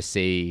started to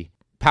see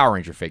Power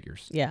Ranger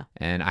figures. Yeah.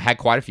 And I had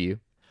quite a few.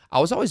 I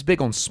was always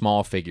big on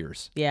small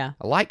figures. Yeah.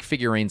 I like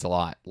figurines a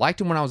lot. Liked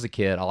them when I was a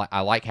kid.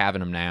 I like having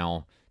them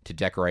now to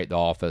decorate the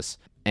office.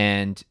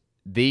 And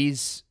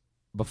these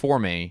before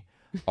me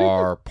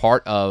are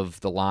part of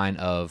the line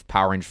of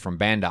Power Rangers from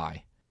Bandai.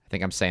 I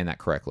think I'm saying that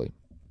correctly.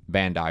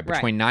 Bandai.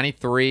 Between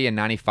 93 and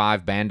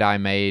 95, Bandai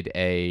made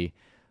a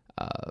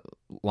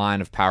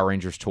line of Power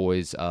Rangers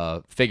toys,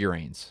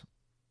 figurines.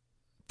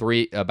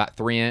 About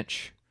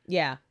 3-inch.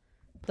 Yeah.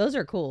 Those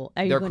are cool.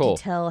 Are you They're going cool.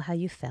 to tell how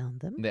you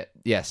found them?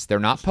 Yes, they're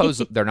not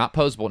they're not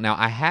posable. Now,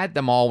 I had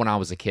them all when I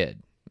was a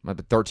kid.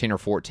 Maybe 13 or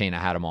 14, I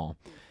had them all.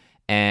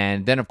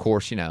 And then, of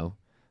course,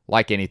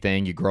 like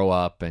anything, you grow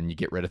up and you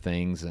get rid of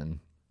things and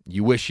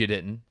you wish you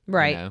didn't.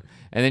 Right. And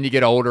then you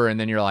get older and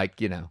then you're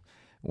like,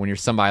 when you're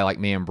somebody like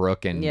me and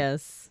Brooke and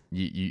yes,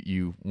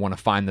 you want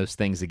to find those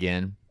things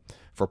again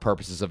for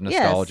purposes of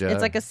nostalgia. Yes,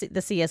 it's like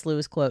the C.S.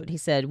 Lewis quote. He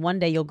said, one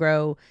day you'll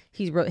grow.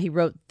 He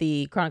wrote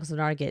the Chronicles of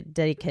Narnia,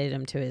 dedicated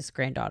them to his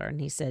granddaughter.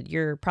 And he said,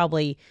 you're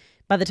probably,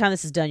 by the time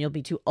this is done, you'll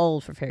be too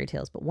old for fairy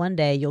tales. But one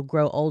day you'll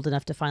grow old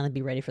enough to finally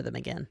be ready for them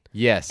again.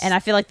 Yes. And I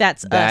feel like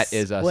that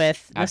is us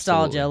with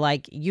nostalgia. Absolutely.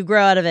 Like, you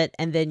grow out of it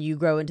and then you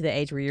grow into the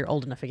age where you're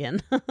old enough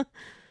again.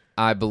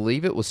 I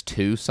believe it was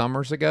 2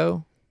 summers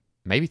ago,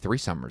 maybe 3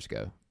 summers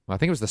ago. Well, I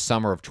think it was the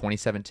summer of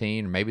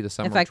 2017, or maybe the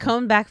summer If I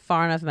come back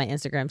far enough in my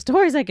Instagram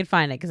stories, I could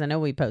find it because I know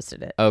we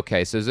posted it.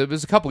 Okay, so it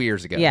was a couple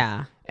years ago.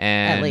 Yeah,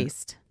 and at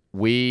least.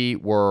 We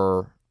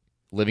were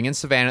living in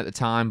Savannah at the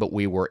time, but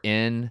we were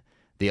in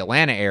the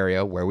Atlanta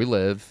area where we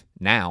live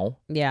now.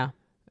 Yeah.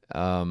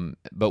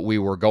 But we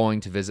were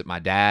going to visit my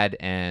dad,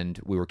 and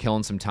we were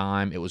killing some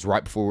time. It was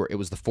right before, it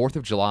was the 4th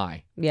of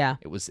July. Yeah.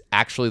 It was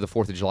actually the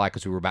 4th of July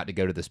because we were about to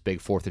go to this big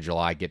 4th of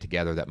July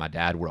get-together that my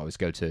dad would always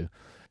go to.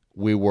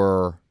 We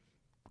were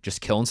just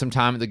killing some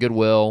time at the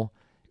Goodwill.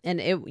 And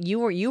you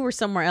were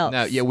somewhere else.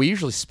 No, yeah, we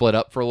usually split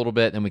up for a little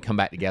bit, then we come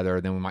back together,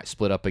 then we might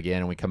split up again,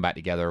 and we come back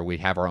together. We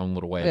have our own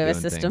little way of doing a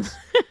system.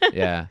 things.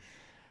 Yeah.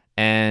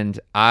 And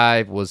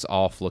I was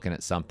off looking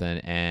at something,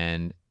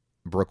 and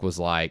Brooke was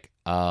like,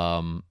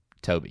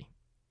 Toby.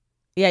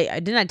 Yeah,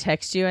 didn't I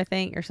text you, I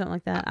think, or something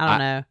like that? I don't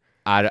know.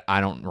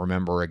 I don't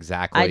remember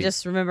exactly. I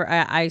just remember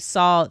I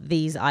saw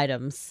these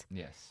items.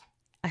 Yes.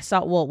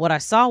 What I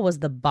saw was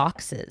the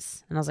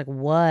boxes. And I was like,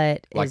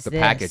 what like is the this?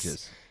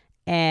 packages.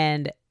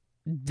 And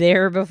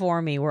there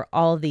before me were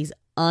all of these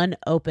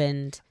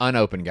unopened,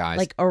 guys.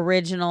 like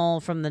original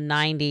from the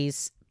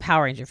 90s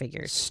Power Ranger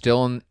figures.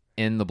 Still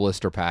in the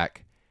blister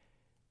pack.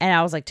 And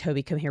I was like,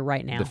 Toby, come here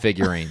right now. The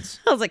figurines.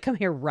 I was like, come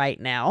here right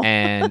now.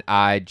 And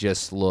I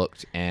just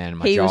looked, and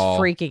my he jaw was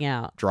freaking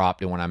out.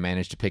 Dropped. And when I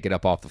managed to pick it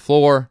up off the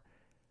floor,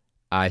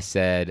 I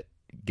said,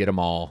 get them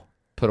all.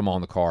 Put them all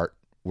in the cart.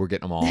 We're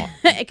getting them all.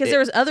 Because there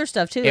was other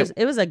stuff, too.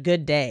 It was a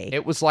good day.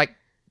 It was like,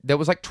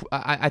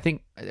 I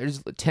think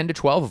there's 10 to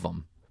 12 of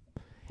them.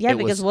 Yeah,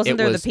 because wasn't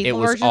there the people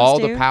versions, too?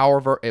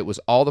 It was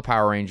all the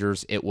Power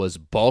Rangers. It was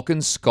Bulk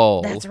and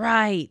Skull. That's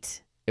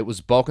right. It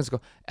was Bulk and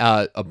Skull.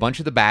 A bunch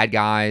of the bad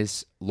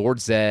guys, Lord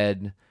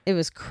Zed. It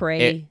was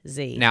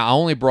crazy. Now, I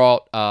only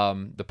brought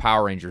the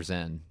Power Rangers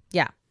in.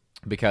 Yeah.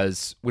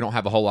 Because we don't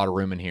have a whole lot of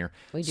room in here.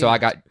 So I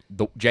got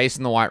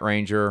Jason the White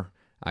Ranger.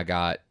 I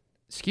got,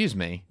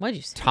 what'd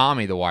you say?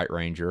 Tommy the White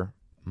Ranger.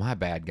 My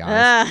bad,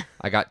 guys.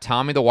 I got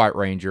Tommy the White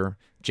Ranger,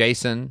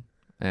 Jason,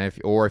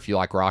 or if you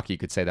like Rocky, you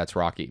could say that's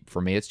Rocky.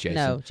 For me, it's Jason.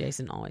 No,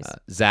 Jason always.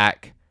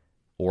 Zach,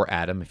 or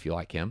Adam, if you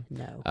like him.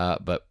 No.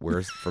 But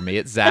for me,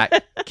 it's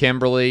Zach,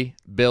 Kimberly,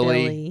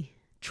 Billy,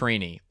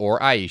 Trini, or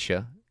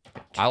Aisha.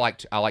 I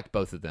liked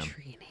both of them.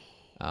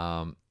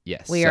 Trini.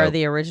 Yes. We are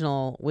the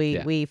original.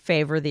 We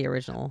favor the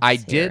original. I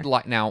did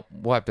like. Now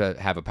we'll have to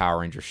have a Power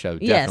Ranger show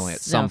definitely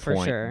at some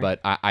point. Sure. But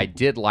I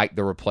did like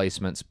the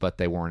replacements, but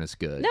they weren't as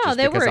good. No, Just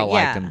they because were. I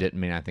liked them didn't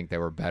mean I think they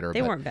were better.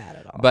 They weren't bad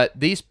at all. But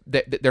these,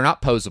 they're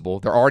not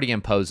posable. They're already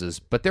in poses,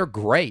 but they're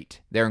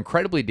great. They're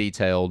incredibly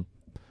detailed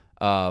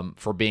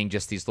for being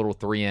just these little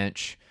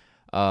 3-inch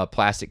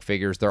plastic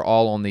figures. They're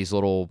all on these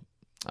little.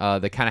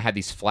 They kind of have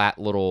these flat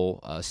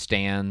little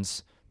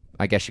stands.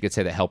 I guess you could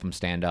say that help them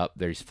stand up.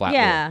 There's flat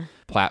little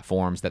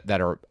platforms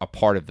that are a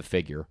part of the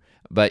figure.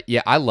 But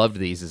yeah, I loved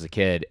these as a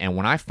kid. And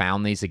when I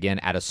found these again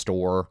at a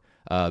store,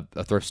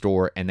 a thrift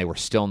store, and they were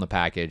still in the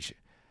package,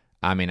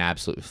 I mean, I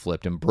absolutely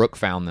flipped. And Brooke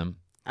found them.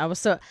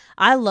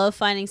 I love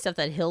finding stuff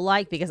that he'll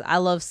like because I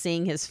love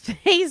seeing his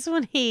face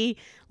when he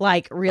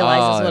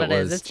realizes what it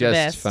is. It's just the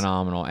best.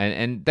 Phenomenal.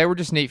 And they were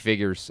just neat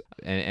figures.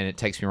 And it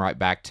takes me right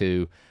back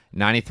to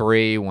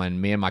 93 when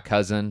me and my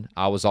cousin,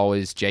 I was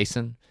always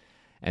Jason.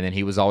 And then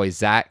he was always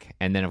Zach.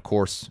 And then, of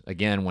course,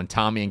 again, when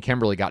Tommy and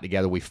Kimberly got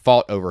together, we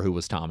fought over who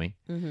was Tommy.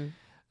 Mm-hmm.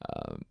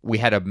 We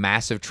had a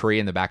massive tree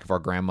in the back of our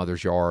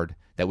grandmother's yard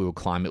that we would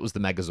climb. It was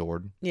the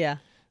Megazord. Yeah.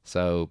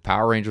 So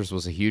Power Rangers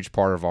was a huge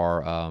part of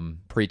our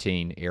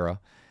preteen era,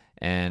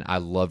 and I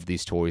loved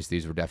these toys.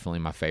 These were definitely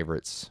my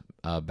favorites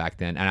back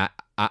then. And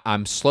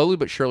I'm slowly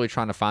but surely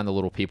trying to find the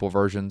little people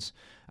versions.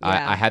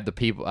 Yeah. I had the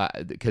people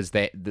because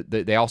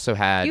they also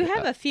had. You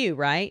have a few,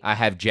 right? I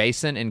have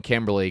Jason and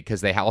Kimberly because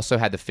they also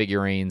had the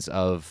figurines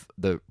of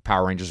the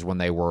Power Rangers when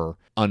they were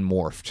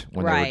unmorphed,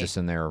 when they were just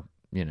in their,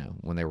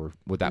 when they were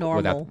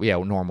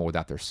normal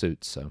without their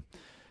suits.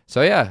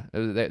 So yeah,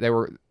 they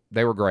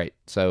were great.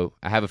 So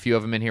I have a few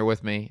of them in here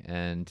with me,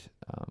 and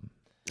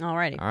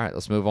Alrighty. All right,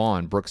 let's move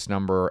on. Brooks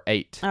number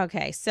 8.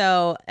 Okay,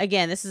 so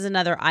again, this is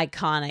another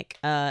iconic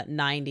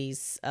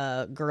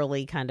 90s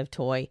girly kind of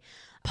toy,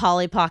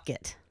 Polly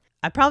Pocket.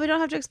 I probably don't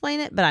have to explain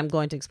it, but I'm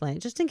going to explain it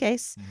just in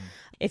case. Mm-hmm.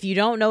 If you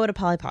don't know what a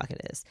Polly Pocket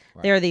is,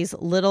 There are these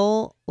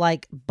little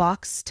like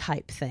box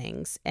type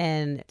things,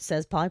 and it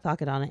says Polly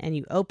Pocket on it, and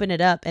you open it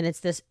up, and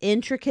it's this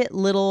intricate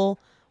little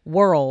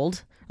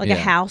world, like a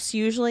house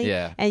usually,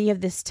 and you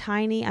have this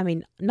tiny,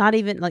 not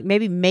even like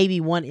maybe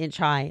 1 inch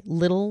high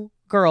little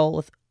girl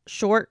with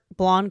short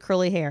blonde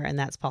curly hair, and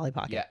that's Polly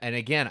Pocket. Yeah, and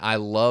again, I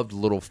loved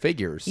little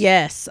figures.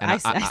 Yes, I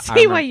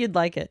see why you'd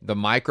like it. The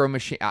Micro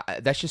Machine.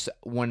 That's just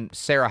when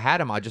Sarah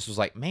had them. I just was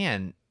like,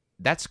 man,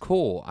 that's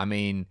cool.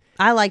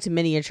 I liked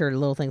miniature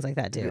little things like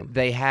that too.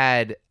 They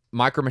had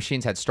Micro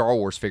Machines had Star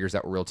Wars figures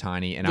that were real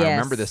tiny, and I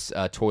remember this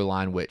toy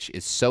line which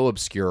is so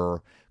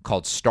obscure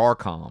called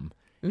Starcom.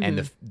 Mm-hmm.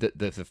 And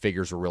the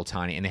figures were real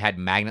tiny, and they had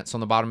magnets on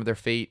the bottom of their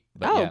feet.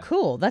 But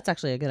cool! That's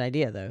actually a good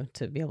idea, though,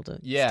 to be able to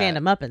stand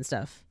them up and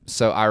stuff.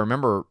 So I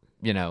remember,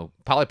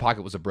 Polly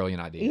Pocket was a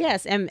brilliant idea.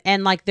 Yes,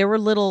 and like there were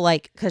little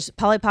because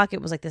Polly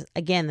Pocket was like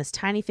this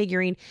tiny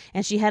figurine,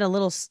 and she had a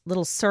little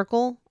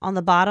circle on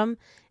the bottom,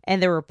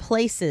 and there were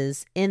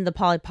places in the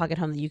Polly Pocket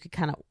home that you could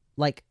kind of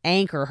like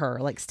anchor her,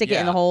 like stick it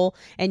in the hole,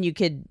 and you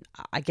could,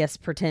 I guess,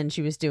 pretend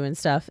she was doing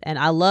stuff. And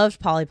I loved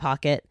Polly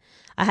Pocket.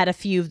 I had a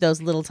few of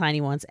those little tiny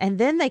ones. And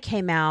then they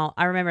came out,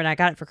 I remember, and I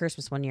got it for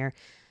Christmas one year.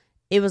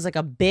 It was like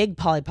a big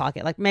Polly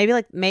Pocket, like maybe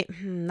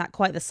not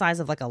quite the size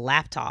of like a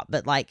laptop,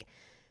 but like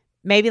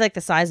maybe like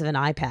the size of an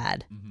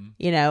iPad,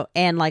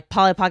 and like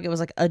Polly Pocket was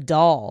like a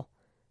doll.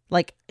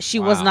 Like she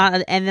was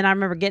not, and then I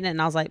remember getting it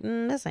and I was like,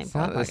 this ain't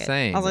Polly Pocket.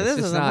 I was like, this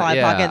isn't Polly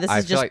Pocket.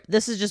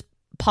 This is just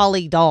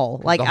Polly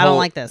doll. Like, I don't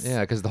like this.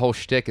 Yeah, because the whole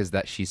shtick is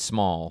that she's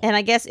small. And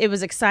I guess it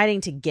was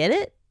exciting to get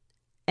it,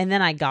 and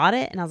then I got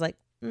it, and I was like,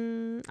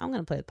 I'm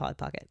gonna play with Polly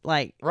Pocket.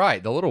 Like,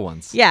 right, the little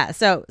ones. Yeah.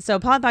 So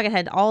Polly Pocket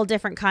had all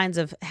different kinds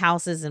of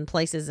houses and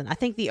places, and I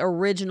think the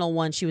original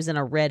one, she was in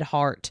a red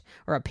heart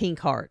or a pink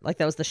heart. Like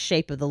that was the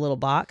shape of the little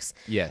box.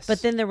 Yes.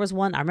 But then there was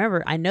one. I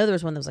know there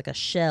was one that was like a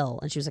shell,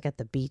 and she was like at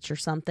the beach or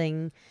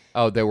something.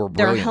 Oh, they were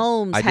brilliant. Their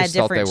homes had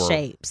different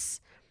shapes.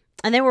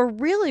 And they were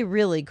really,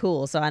 really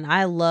cool. So, and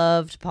I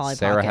loved Polly Pocket.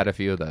 Sarah had a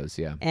few of those,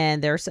 yeah.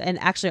 And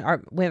actually,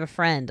 we have a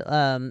friend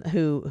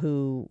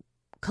who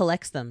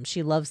collects them.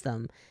 She loves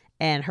them.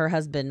 And her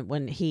husband,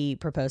 when he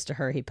proposed to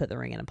her, he put the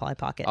ring in a Polly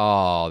Pocket.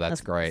 Oh,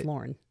 that's great. That's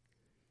Lauren.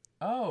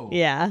 Oh.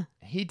 Yeah.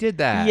 He did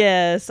that.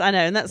 Yes, I know.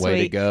 And that's Way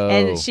sweet. to go.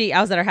 And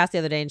I was at her house the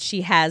other day, and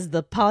she has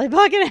the Polly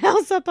Pocket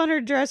house up on her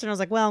dresser. And I was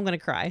like, well, I'm going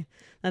to cry.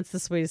 That's the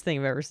sweetest thing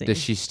I've ever seen. Does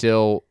she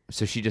still,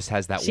 so she just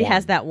has that one? She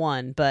has that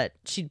one, but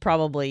she'd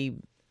probably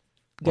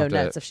go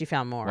nuts if she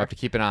found more. We'll have to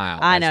keep an eye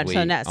out. I know.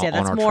 So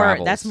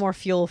that's more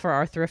fuel for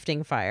our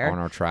thrifting fire. On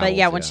our travels. But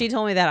yeah, when she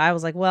told me that, I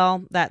was like,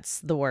 well,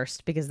 that's the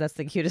worst because that's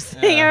the cutest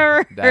thing I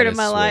ever heard in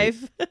my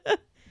life.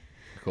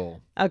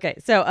 Cool. Okay.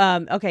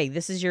 So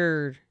this is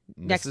your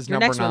next one.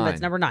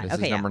 That's number 9. This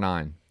is number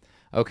 9.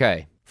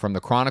 Okay. From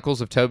the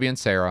Chronicles of Toby and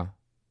Sarah,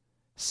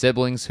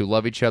 siblings who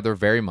love each other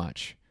very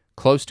much,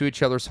 close to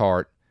each other's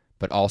heart,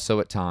 but also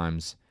at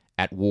times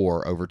at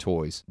war over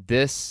toys.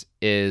 This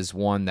is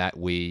one that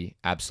we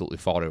absolutely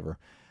fought over.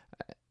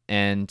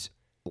 And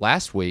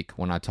last week,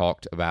 when I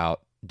talked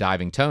about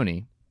Diving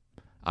Tony,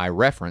 I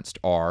referenced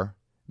our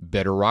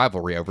bitter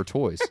rivalry over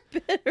toys.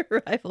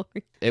 Bitter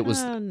rivalry. It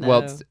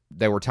was,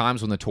 there were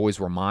times when the toys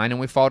were mine and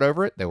we fought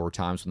over it. There were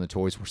times when the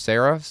toys were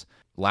Sarah's.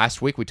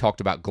 Last week, we talked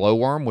about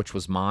Glowworm, which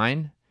was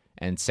mine,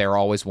 and Sarah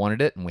always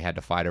wanted it, and we had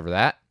to fight over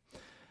that.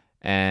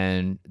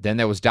 And then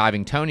there was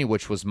Diving Tony,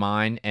 which was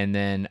mine. And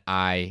then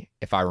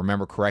if I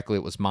remember correctly,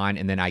 it was mine.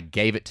 And then I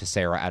gave it to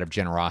Sarah out of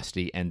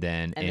generosity. And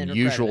then in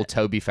usual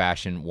Toby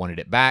fashion, wanted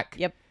it back.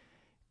 Yep.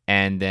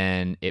 And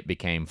then it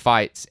became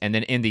fights. And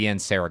then in the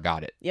end, Sarah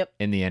got it. Yep.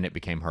 In the end, it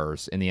became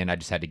hers. In the end, I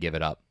just had to give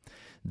it up.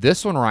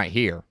 This one right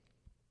here,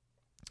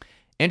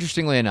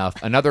 interestingly enough,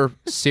 another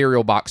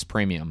cereal box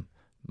premium,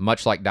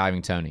 much like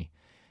Diving Tony.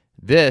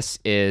 This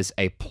is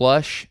a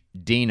plush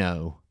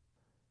Dino.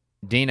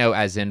 Dino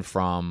as in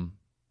from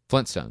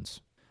Flintstones.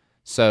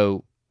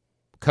 So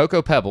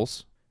Cocoa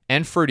Pebbles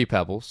and Fruity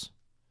Pebbles.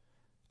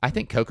 I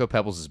think Cocoa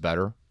Pebbles is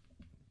better.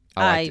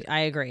 I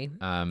agree.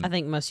 I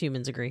think most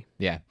humans agree.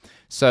 Yeah.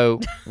 So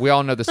we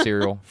all know the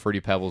cereal, Fruity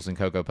Pebbles and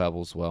Cocoa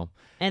Pebbles. Well,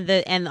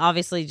 and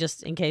obviously,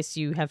 just in case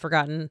you have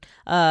forgotten,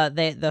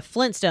 the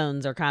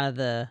Flintstones are kind of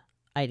the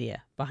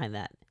idea behind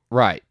that.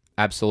 Right.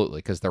 Absolutely.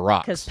 Because they're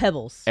rocks. Because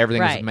pebbles.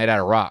 Everything is made out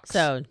of rocks.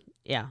 So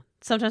yeah.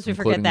 Sometimes we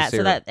including forget that, the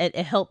so syrup. that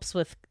it helps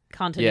with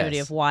continuity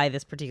Yes. of why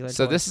this particular.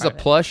 So toy this is is a part of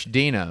it. plush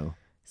Dino.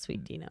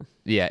 Sweet Dino.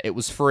 Yeah, it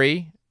was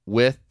free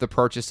with the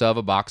purchase of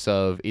a box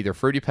of either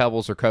Fruity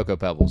Pebbles or Cocoa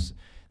Pebbles.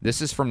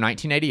 This is from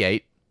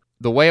 1988.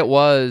 The way it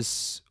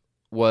was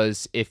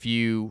if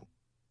you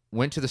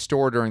went to the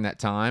store during that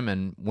time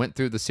and went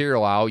through the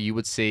cereal aisle, you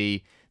would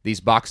see these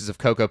boxes of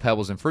Cocoa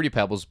Pebbles and Fruity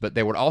Pebbles, but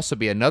there would also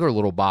be another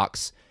little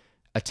box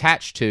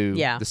attached to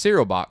the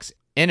cereal box.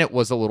 In it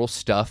was a little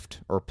stuffed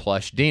or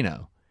plush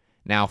Dino.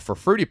 Now, for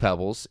Fruity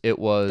Pebbles, it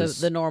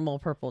was the normal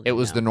purple Dino. It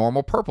was the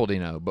normal purple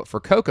Dino, but for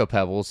Cocoa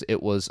Pebbles,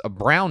 it was a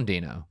brown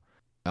Dino.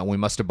 And we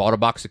must have bought a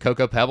box of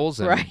Cocoa Pebbles,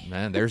 and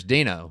man, there's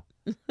Dino.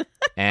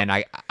 And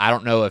I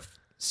don't know if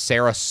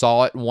Sarah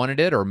saw it and wanted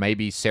it, or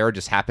maybe Sarah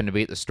just happened to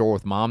be at the store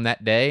with Mom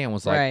that day and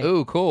was like,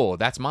 ooh, cool,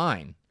 that's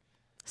mine.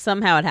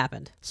 Somehow it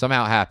happened.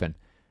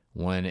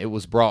 When it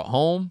was brought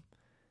home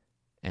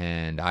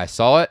and I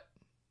saw it,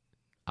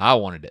 I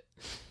wanted it.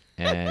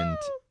 And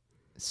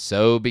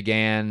so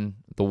began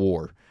the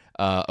war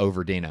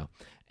over Dino.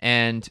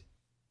 And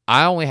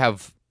I only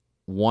have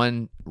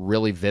one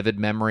really vivid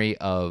memory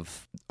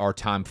of our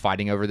time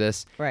fighting over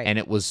this. Right. And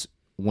it was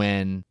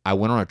when I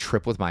went on a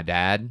trip with my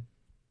dad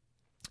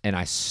and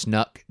I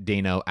snuck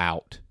Dino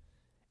out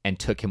and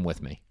took him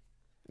with me.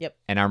 Yep.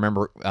 And I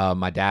remember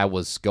my dad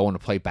was going to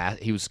play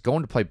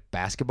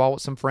basketball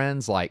with some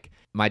friends. Like,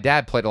 my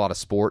dad played a lot of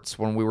sports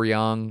when we were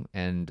young,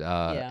 and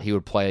he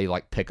would play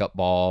like pickup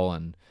ball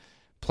and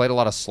played a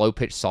lot of slow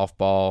pitch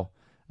softball.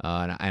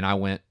 And I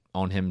went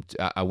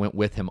I went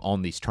with him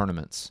on these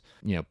tournaments,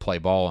 play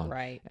ball.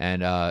 Right.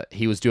 And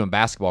he was doing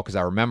basketball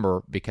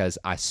because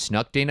I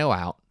snuck Dino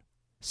out,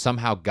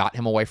 somehow got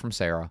him away from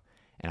Sarah,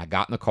 and I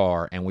got in the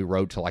car and we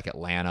rode to like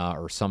Atlanta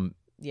or some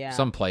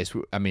place.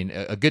 I mean,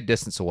 a good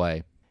distance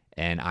away.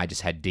 And I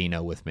just had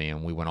Dino with me,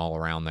 and we went all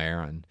around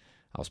there, and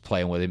I was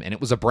playing with him. And it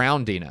was a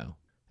brown Dino.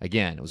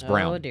 Again, it was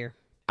brown. Oh, dear.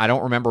 I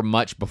don't remember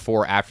much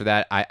before or after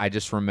that. I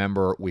just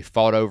remember we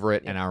fought over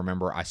it, and I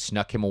remember I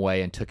snuck him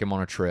away and took him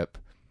on a trip.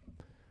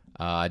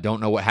 I don't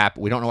know what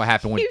happened. We don't know what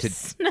happened. You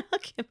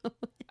snuck him away.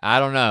 I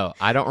don't know.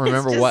 I don't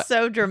remember it's just what.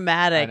 So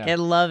dramatic. I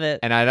love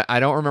it. And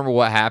I don't remember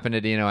what happened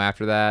to Dino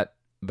after that,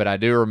 but I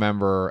do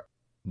remember.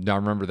 I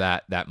remember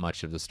that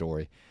much of the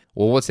story.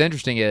 Well, what's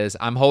interesting is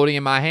I'm holding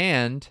in my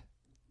hand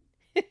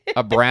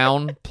a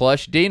brown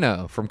plush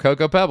Dino from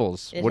Cocoa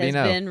Pebbles. What do you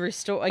know? It has been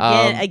restored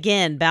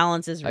again.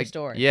 Balance is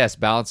restored. Yes,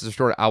 balance is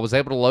restored. I was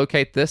able to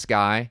locate this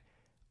guy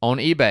on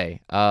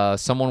eBay.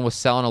 Someone was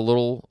selling a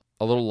little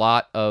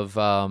lot of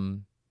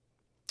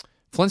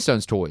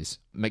Flintstones toys.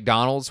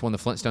 McDonald's, when the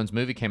Flintstones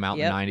movie came out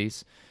in the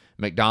 90s,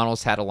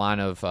 McDonald's had a line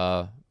of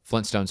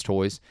Flintstones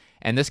toys,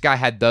 and this guy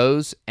had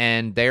those,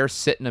 and there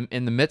sitting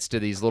in the midst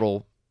of these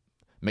little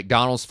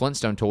McDonald's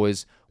Flintstone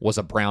toys was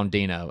a brown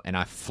Dino, and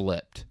I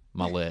flipped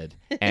my lid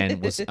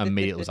and was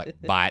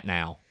like, buy it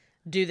now.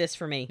 Do this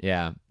for me.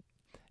 Yeah.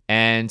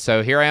 And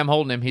so here I am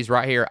holding him. He's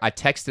right here. I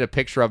texted a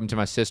picture of him to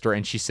my sister,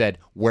 and she said,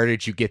 "Where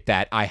did you get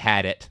that? I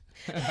had it."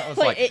 I was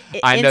like,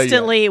 I know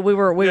instantly we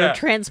were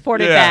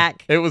transported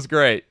back. It was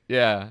great.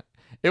 Yeah.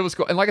 It was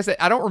cool. And like I said,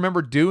 I don't remember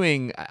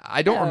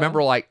I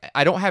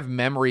don't have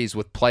memories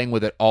with playing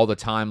with it all the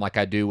time like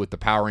I do with the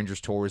Power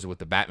Rangers toys or with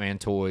the Batman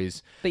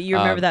toys. But you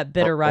remember that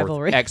bitter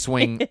rivalry. Or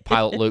X-Wing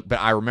Pilot Luke. But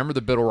I remember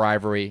the bitter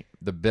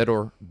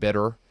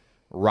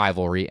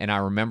rivalry. And I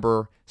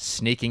remember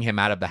sneaking him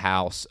out of the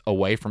house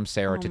away from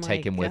Sarah to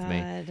take him with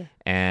me.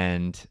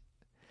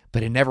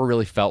 But it never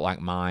really felt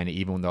like mine,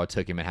 even though I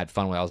took him and had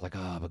fun with it. I was like,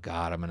 oh, but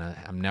God,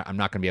 I'm not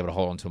going to be able to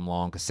hold on to him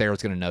long because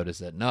Sarah's going to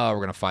notice it. No, we're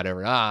going to fight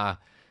over it.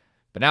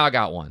 But now I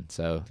got one,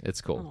 so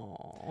it's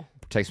cool. Aww.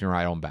 Takes me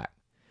right on back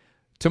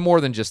to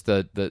more than just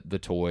the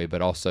toy,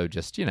 but also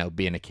just,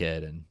 being a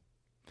kid. And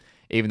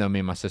even though me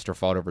and my sister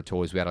fought over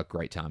toys, we had a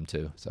great time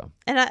too. So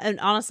and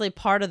honestly,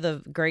 part of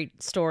the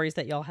great stories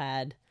that y'all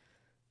had,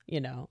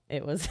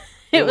 it was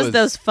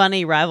those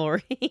funny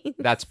rivalries.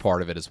 That's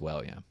part of it as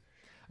well, yeah.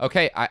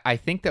 Okay, I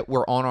think that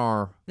we're on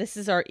our. This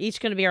is each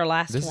going to be our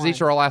last. This one. is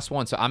each our last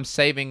one, so I'm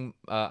saving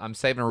a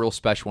real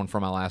special one for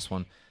my last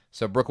one.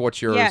 So, Brooke, what's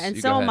yours? Yeah, and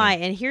so am I.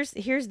 And here's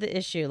the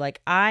issue.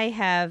 Like, I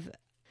have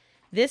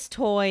this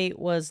toy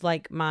was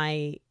like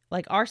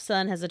our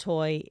son has a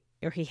toy,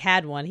 or he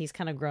had one. He's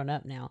kind of grown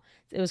up now.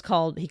 He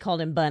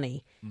called him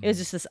Bunny. Mm-hmm. It was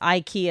just this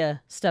IKEA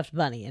stuffed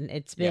bunny, and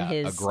it's been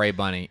his a gray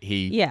bunny.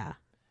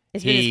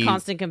 It's been his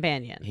constant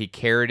companion. He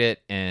carried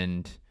it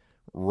and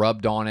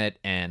rubbed on it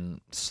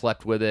and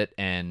slept with it,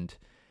 and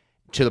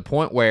to the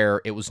point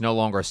where it was no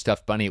longer a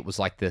stuffed bunny. It was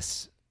like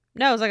this.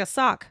 No, it was like a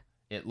sock.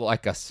 It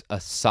looked like a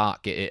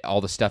sock.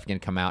 All the stuff can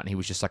come out, and he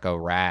was just like a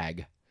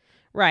rag.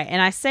 Right,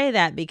 and I say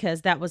that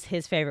because that was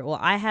his favorite. Well,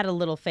 I had a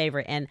little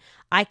favorite, and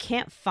I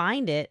can't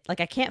find it.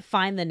 Like, I can't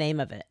find the name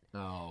of it.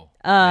 Oh.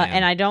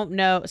 And I don't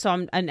know.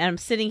 So I'm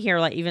sitting here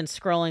like even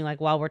scrolling like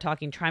while we're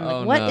talking, trying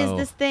like, what is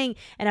this thing?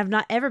 And I've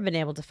not ever been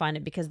able to find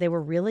it because they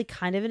were really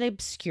kind of an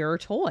obscure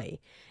toy.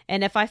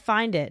 And if I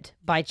find it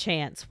by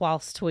chance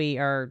whilst we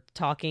are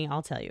talking,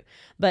 I'll tell you.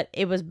 But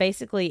it was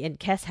basically, and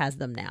Kess has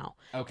them now.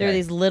 Okay. They're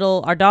these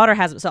little, our daughter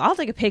has them. So I'll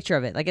take a picture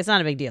of it. Like, it's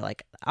not a big deal.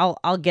 Like,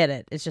 I'll get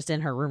it. It's just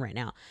in her room right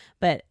now.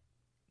 But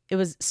it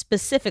was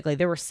specifically,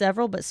 there were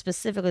several, but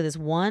specifically this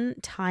one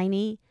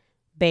tiny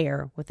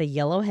bear with a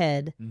yellow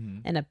head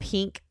and a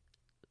pink,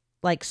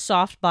 like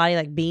soft body,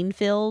 like bean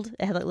filled.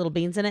 It had like little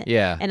beans in it.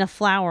 Yeah. And a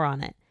flower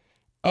on it.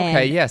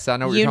 Okay. And yes, I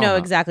know what you're talking about.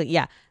 Exactly.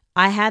 Yeah.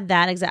 I had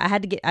that exact. I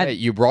had to get. Hey,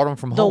 you brought them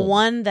from the home. The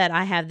one that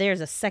I have there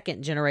is a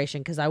second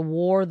generation because I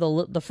wore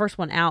the first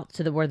one out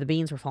to where the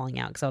beans were falling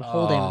out because I would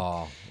hold him.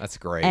 Oh, that's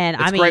great. And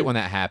it's great when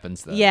that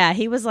happens, though. Yeah,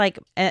 he was like,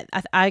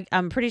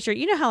 I'm pretty sure.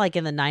 You know how like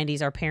in the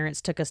 90s our parents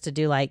took us to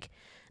do like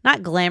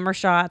not glamour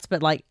shots,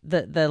 but like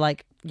the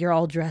like you're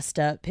all dressed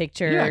up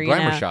picture. Yeah,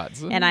 glamour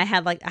shots. And I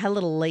had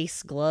little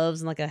lace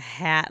gloves and like a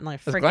hat and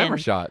like freaking glamour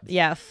shots.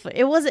 Yeah,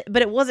 it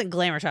wasn't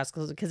glamour shots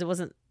because it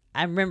wasn't.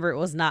 I remember it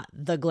was not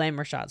the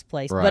glamour shots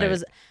place, but it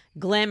was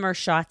glamour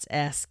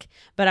shots-esque.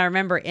 But I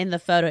remember in the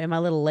photo, in my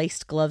little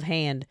laced glove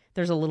hand,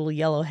 there's a little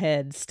yellow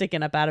head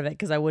sticking up out of it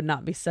because I would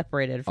not be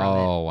separated from it.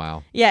 Oh,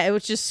 wow. Yeah, it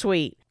was just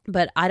sweet.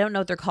 But I don't know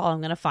what they're called. I'm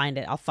going to find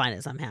it. I'll find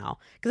it somehow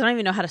because I don't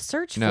even know how to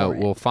search for it. No,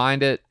 we'll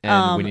find it,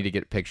 and we need to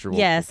get a picture.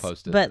 We'll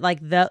post it. But like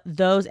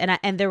those,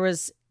 and there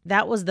was...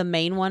 That was the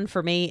main one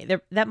for me.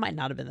 That might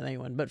not have been the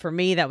main one, but for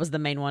me, that was the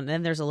main one. And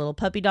then there's a little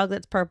puppy dog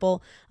that's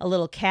purple, a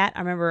little cat. I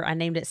remember I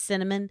named it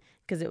Cinnamon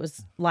because it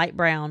was light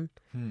brown,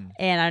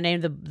 and I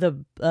named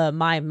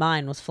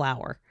mine was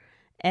Flower.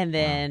 And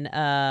then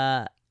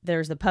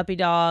there's the puppy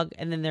dog,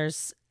 and then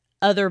there's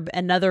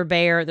another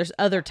bear. There's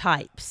other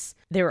types.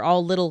 They were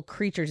all little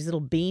creatures, these little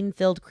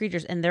bean-filled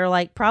creatures, and they're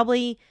like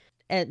probably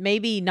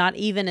maybe not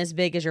even as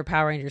big as your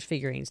Power Rangers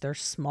figurines. They're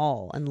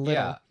small and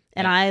little. Yeah.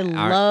 And I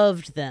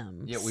loved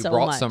them. Yeah, we so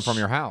brought much. some from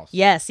your house.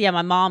 Yes, yeah,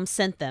 my mom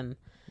sent them.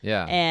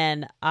 Yeah.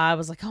 And I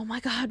was like, oh my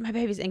God, my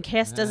babies. And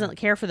Kess doesn't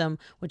care for them,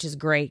 which is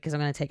great because I'm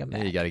going to take them back.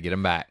 Yeah, you got to get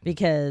them back.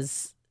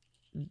 Because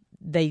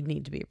they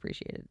need to be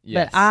appreciated.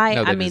 Yes. But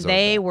I mean,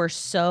 they were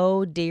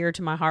so dear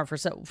to my heart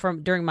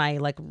from during my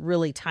like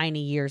really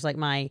tiny years,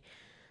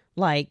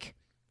 like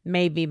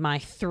maybe my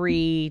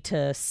 3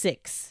 to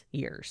 6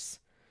 years.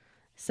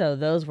 So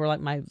those were like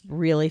my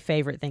really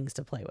favorite things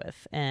to play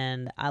with,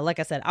 and like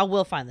I said, I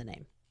will find the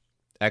name.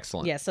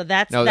 Excellent. Yeah, so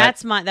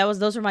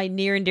those are my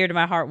near and dear to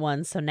my heart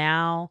ones. So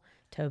now,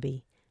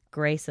 Toby,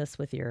 grace us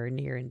with your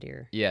near and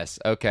dear. Yes.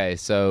 Okay.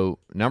 So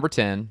number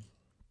 10,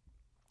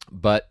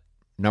 but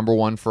number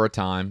 1 for a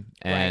time,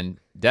 and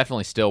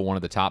definitely still one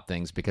of the top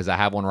things because I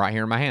have one right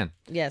here in my hand.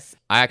 Yes.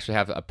 I actually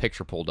have a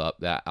picture pulled up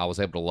that I was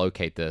able to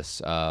locate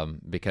this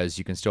because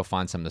you can still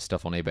find some of this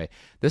stuff on eBay.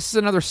 This is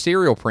another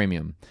cereal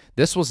premium.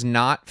 This was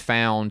not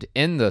found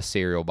in the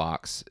cereal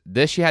box.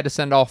 This you had to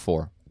send off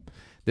for.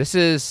 This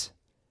is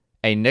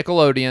a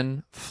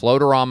Nickelodeon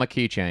Floatorama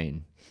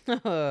keychain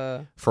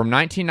from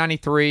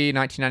 1993,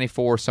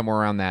 1994, somewhere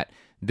around that.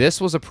 This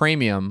was a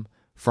premium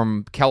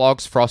from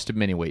Kellogg's Frosted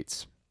Mini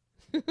Wheats.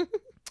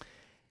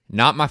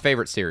 Not my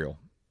favorite cereal.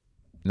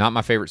 Not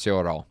my favorite cereal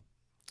at all.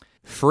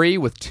 Free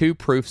with 2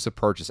 proofs of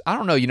purchase. I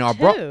don't know. You know, I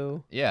brought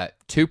 2.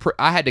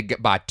 I had to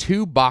buy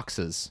 2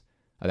 boxes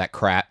of that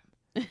crap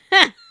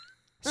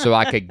so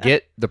I could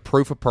get the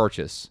proof of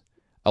purchase,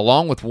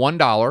 along with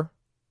 $1.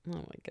 Oh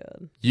my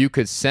God! You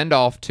could send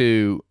off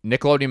to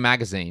Nickelodeon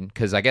Magazine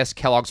because I guess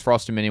Kellogg's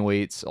Frosted Mini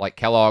Wheats, like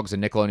Kellogg's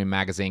and Nickelodeon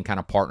Magazine, kind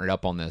of partnered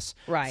up on this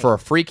for a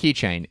free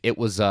keychain. It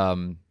was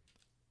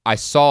I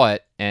saw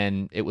it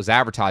and it was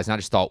advertised, and I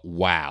just thought,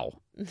 wow.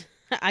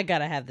 I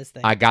gotta have this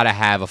thing. I gotta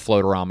have a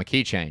Floatorama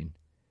keychain,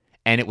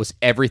 and it was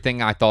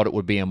everything I thought it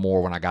would be and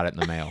more when I got it in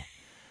the mail.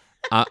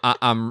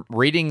 I'm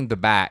reading the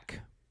back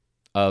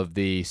of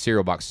the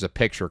cereal box as a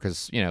picture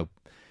because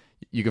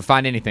you can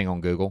find anything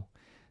on Google.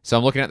 So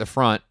I'm looking at the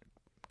front.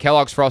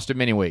 Kellogg's Frosted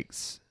Mini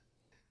Wheats.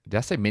 Did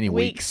I say Mini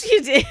Wheats?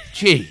 You did.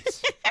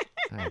 Jeez,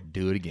 I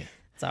do it again.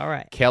 It's all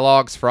right.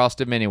 Kellogg's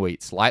Frosted Mini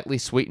Wheats, lightly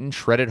sweetened,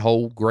 shredded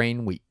whole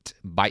grain wheat,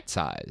 bite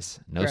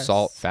size, no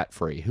salt, fat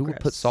free. Who would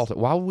put salt?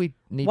 Why would we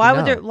need? Why to know?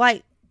 would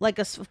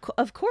there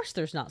of course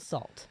there's not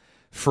salt.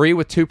 Free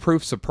with 2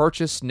 proofs of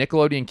purchase.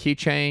 Nickelodeon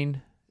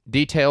keychain.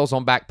 Details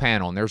on back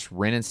panel. And there's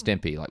Ren and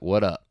Stimpy. Like,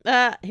 what up?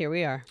 Here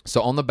we are.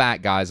 So on the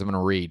back, guys, I'm going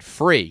to read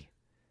free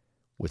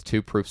with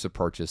 2 proofs of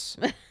purchase.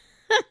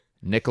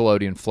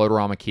 Nickelodeon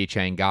Floatorama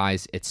keychain,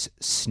 guys. It's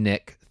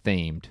Snick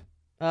themed.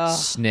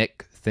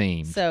 Snick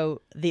themed.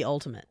 So the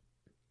ultimate.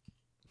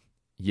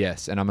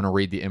 Yes, and I'm going to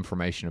read the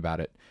information about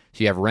it.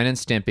 So you have Ren and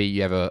Stimpy,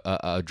 you have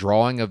a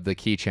drawing of the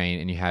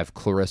keychain, and you have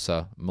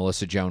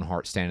Melissa Joan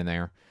Hart standing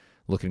there,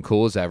 looking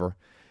cool as ever.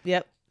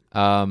 Yep.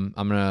 I'm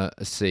going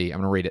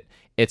to read it.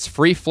 It's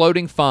free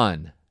floating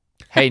fun.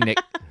 Hey, Nick.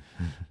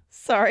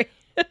 Sorry.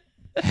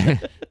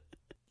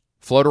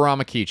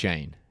 Floatorama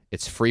keychain.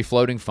 It's free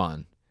floating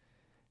fun.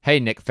 Hey,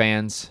 Nick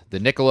fans. The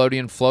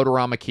Nickelodeon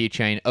Floatorama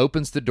keychain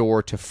opens the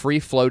door to free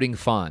floating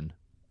fun.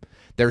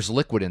 There's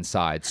liquid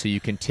inside, so you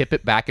can tip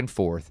it back and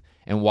forth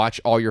and watch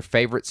all your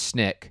favorite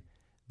Snick,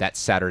 that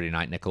Saturday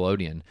night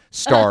Nickelodeon,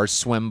 stars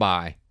swim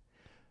by.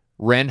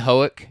 Ren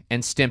Hoek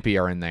and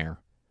Stimpy are in there.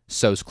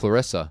 So's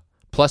Clarissa.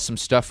 Plus some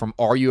stuff from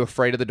Are You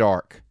Afraid of the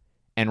Dark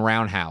and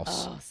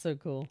Roundhouse. Oh, so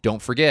cool.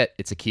 Don't forget,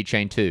 it's a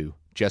keychain too.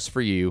 Just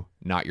for you,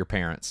 not your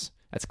parents.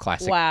 That's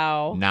classic.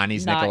 Wow.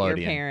 90s not Nickelodeon.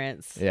 Your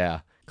parents. Yeah.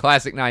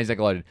 Classic 90s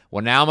Nickelodeon.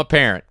 Well, now I'm a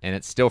parent, and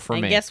it's still for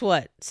and me. Guess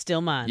what? Still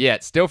mine. Yeah,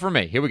 it's still for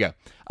me. Here we go.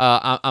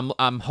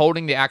 I'm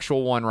holding the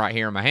actual one right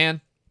here in my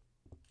hand.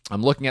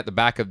 I'm looking at the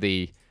back of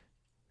the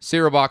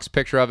cereal box,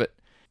 picture of it.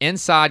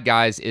 Inside,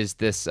 guys, is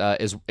this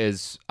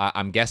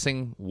I'm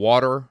guessing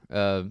water.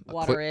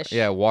 Waterish.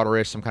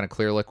 Waterish, some kind of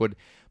clear liquid,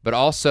 but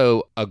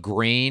also a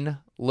green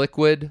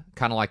liquid,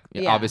 kind of like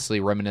obviously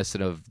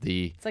reminiscent of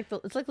the.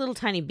 It's like little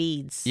tiny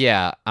beads.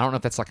 Yeah, I don't know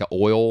if that's like an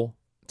oil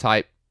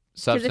type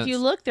substance. Because if you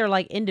look, they're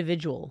like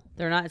individual.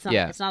 They're not. It's not.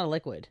 Yeah. It's not a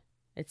liquid.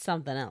 It's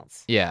something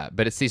else. Yeah,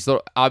 but it's these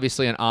little,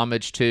 obviously an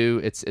homage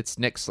to it's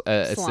Nick's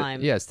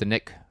slime. It's the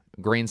Nick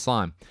green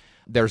slime.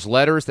 There's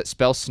letters that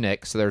spell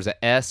Snick, so there's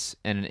a S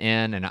and an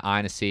N and an I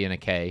and a C and a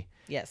K.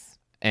 Yes.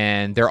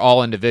 And they're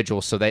all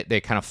individual, so they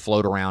kind of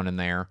float around in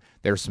there.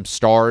 There's some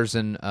stars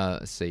and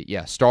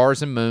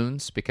stars and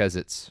moons, because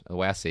it's the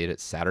way I see it,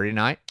 it's Saturday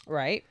night.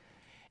 Right.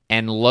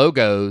 And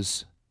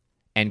logos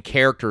and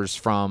characters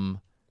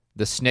from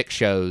the Snick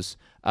shows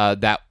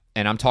and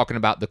I'm talking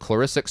about the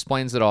Clarissa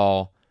Explains It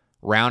All,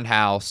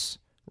 Roundhouse,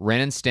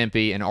 Ren and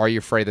Stimpy, and Are You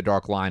Afraid of the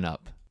Dark lineup.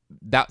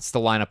 That's the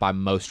lineup I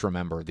most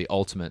remember, the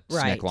ultimate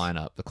Snick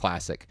lineup, the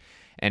classic.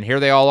 And here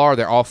they all are.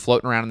 They're all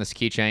floating around in this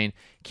keychain.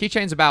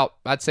 Keychain's about,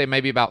 I'd say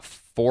maybe about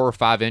 4 or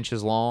 5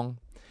 inches long.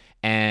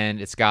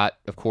 And it's got,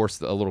 of course,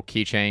 a little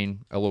keychain,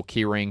 a little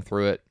key ring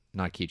through it.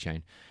 Not a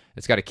keychain.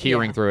 It's got a key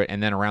ring through it.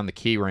 And then around the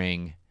key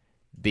ring,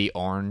 the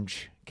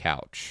orange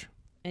couch.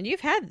 And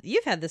you've had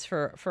this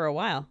for a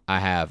while. I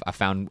have. I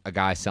found a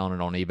guy selling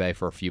it on eBay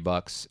for a few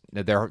bucks.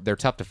 They're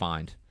tough to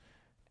find.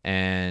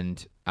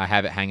 And I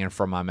have it hanging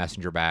from my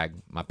messenger bag,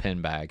 my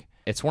pen bag.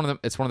 It's one of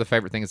the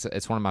favorite things.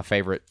 It's one of my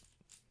favorite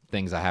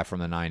things I have from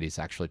the 90s,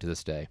 actually, to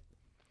this day.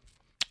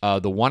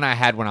 The one I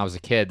had when I was a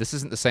kid, this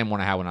isn't the same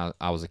one I had when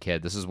I was a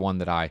kid. This is one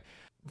that I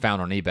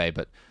found on eBay,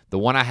 but the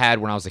one I had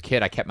when I was a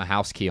kid, I kept my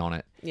house key on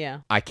it. Yeah.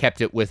 I kept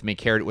it with me,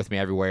 carried it with me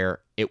everywhere.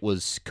 It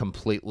was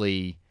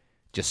completely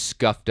just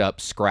scuffed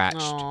up,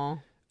 scratched.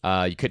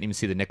 You couldn't even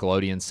see the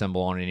Nickelodeon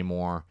symbol on it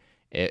anymore.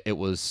 It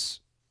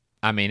was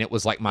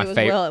like my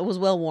favorite. It was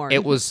well worn.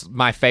 It was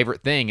my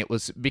favorite thing. It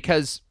was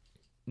because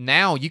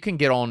now you can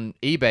get on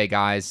eBay,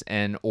 guys,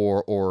 and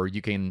or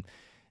you can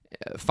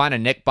find a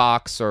Nick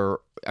box, or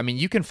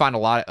you can find a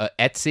lot of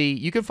Etsy.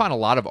 You can find a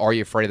lot of Are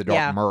You Afraid of the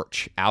Dark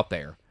merch out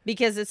there,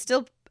 because it's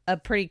still a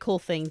pretty cool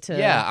thing to.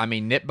 Yeah,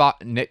 Nick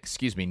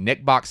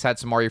Box had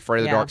some Are You Afraid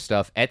of the Dark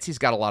stuff. Etsy's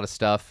got a lot of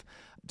stuff.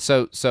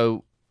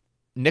 So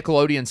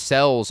Nickelodeon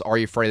sells Are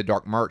You Afraid of the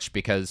Dark merch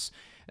because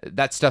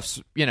that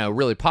stuff's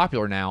really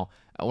popular now.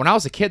 When I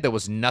was a kid, there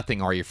was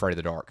nothing Are You Afraid of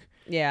the Dark.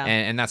 Yeah.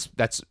 And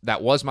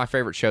that was my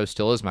favorite show,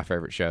 still is my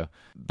favorite show.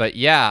 But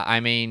yeah,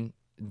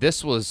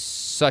 this was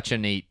such a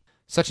neat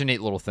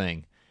little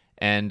thing.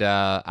 And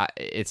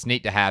it's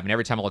neat to have. And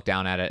every time I look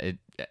down at it,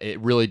 it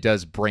really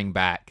does bring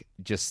back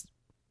just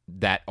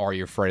that Are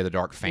You Afraid of the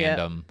Dark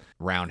fandom. Yep.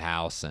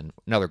 Roundhouse, and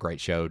another great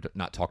show,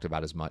 not talked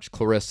about as much.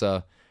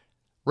 Clarissa.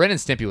 Ren and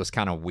Stimpy was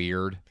kind of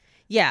weird.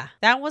 Yeah,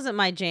 that wasn't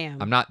my jam.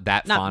 I'm not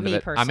that fond of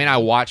it. Personally. I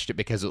watched it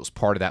because it was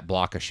part of that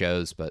block of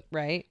shows, but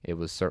right. It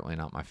was certainly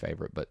not my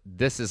favorite. But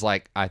this is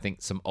I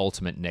think some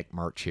ultimate Nick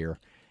merch here,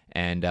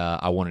 and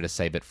I wanted to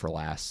save it for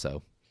last.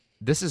 So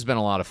this has been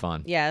a lot of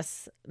fun.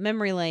 Yes,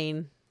 memory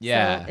lane.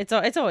 Yeah, so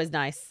it's always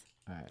nice,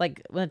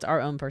 like when it's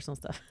our own personal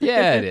stuff.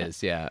 Yeah, it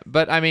is. Yeah,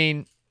 but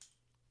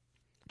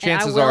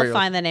chances are I will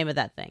find the name of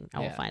that thing.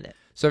 I will find it.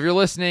 So if you're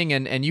listening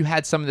and you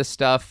had some of this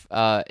stuff,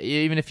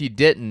 even if you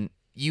didn't,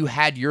 you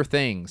had your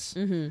things,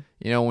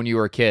 when you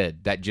were a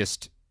kid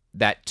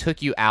that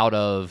took you out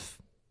of,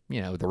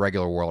 the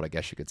regular world, I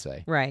guess you could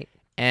say. Right.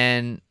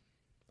 And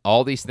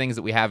all these things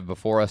that we have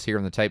before us here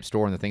in the tape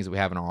store and the things that we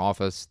have in our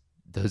office,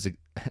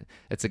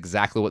 it's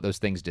exactly what those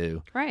things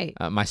do. Right.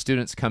 My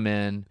students come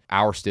in,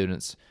 our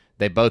students,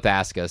 they both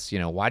ask us,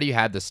 why do you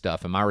have this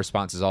stuff? And my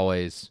response is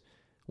always,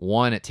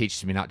 one, it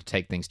teaches me not to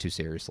take things too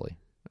seriously.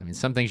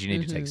 Some things you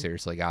need to take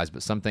seriously, guys,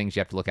 but some things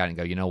you have to look at and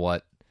go, you know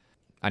what?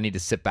 I need to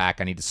sit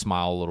back. I need to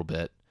smile a little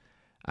bit.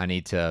 I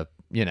need to,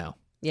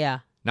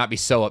 not be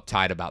so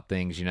uptight about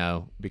things,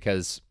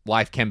 because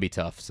life can be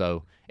tough.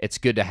 So it's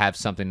good to have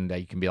something that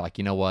you can be like,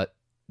 you know what?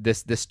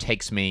 This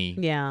takes me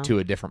to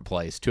a different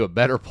place, to a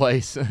better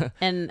place.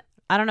 And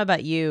I don't know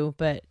about you,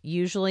 but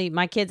usually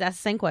my kids ask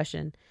the same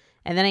question,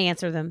 and then I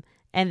answer them.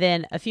 And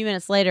then a few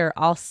minutes later,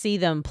 I'll see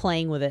them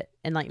playing with it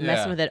and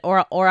messing with it.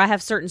 Or I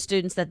have certain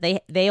students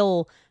that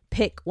they'll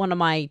pick one of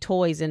my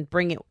toys and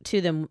bring it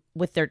to them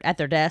at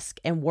their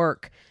desk and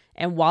work.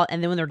 And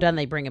then when they're done,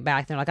 they bring it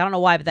back. They're like, I don't know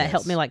why, but that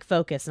helped me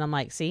focus. And I'm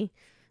like, see,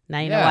 now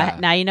you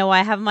know why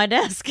I have my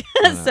desk.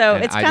 So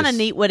it's kind of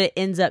neat what it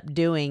ends up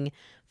doing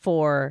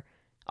for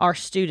our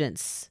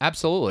students.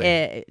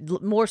 Absolutely.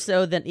 More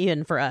so than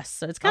even for us.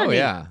 So it's kind of neat.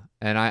 Yeah.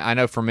 And I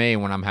know for me,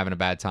 when I'm having a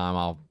bad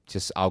time,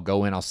 I'll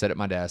go in, I'll sit at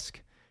my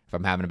desk if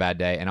I'm having a bad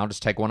day, and I'll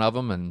just take one of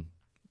them,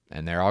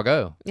 and there I'll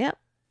go. Yep.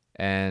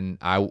 And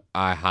I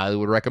highly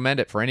would recommend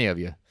it for any of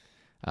you.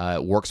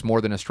 It works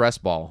more than a stress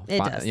ball. It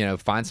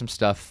does. Find some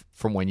stuff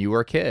from when you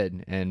were a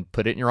kid and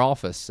put it in your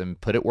office and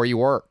put it where you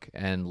work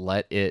and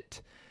let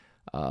it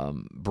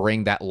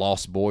bring that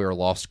lost boy or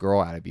lost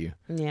girl out of you.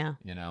 Yeah.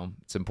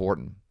 It's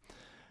important.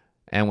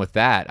 And with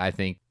that, I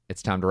think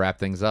it's time to wrap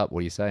things up.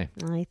 What do you say?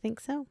 I think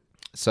so.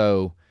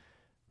 So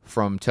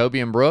from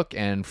Toby and Brooke,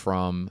 and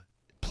from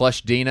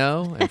Plush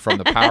Dino, and from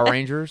the Power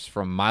Rangers,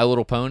 from My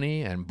Little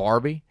Pony and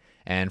Barbie,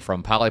 and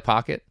from Polly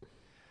Pocket,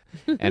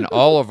 and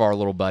all of our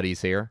little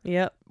buddies here.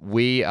 Yep.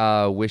 We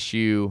wish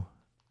you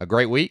a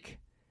great week,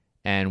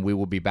 and we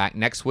will be back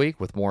next week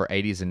with more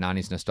 80s and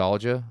 90s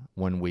nostalgia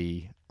when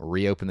we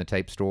reopen the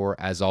tape store,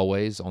 as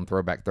always, on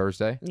Throwback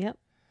Thursday. Yep.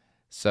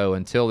 So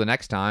until the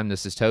next time,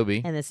 this is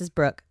Toby. And this is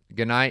Brooke.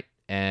 Good night,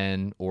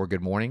 or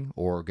good morning,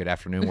 or good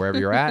afternoon, wherever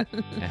you're at,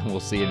 and we'll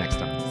see you next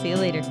time. See you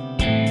later.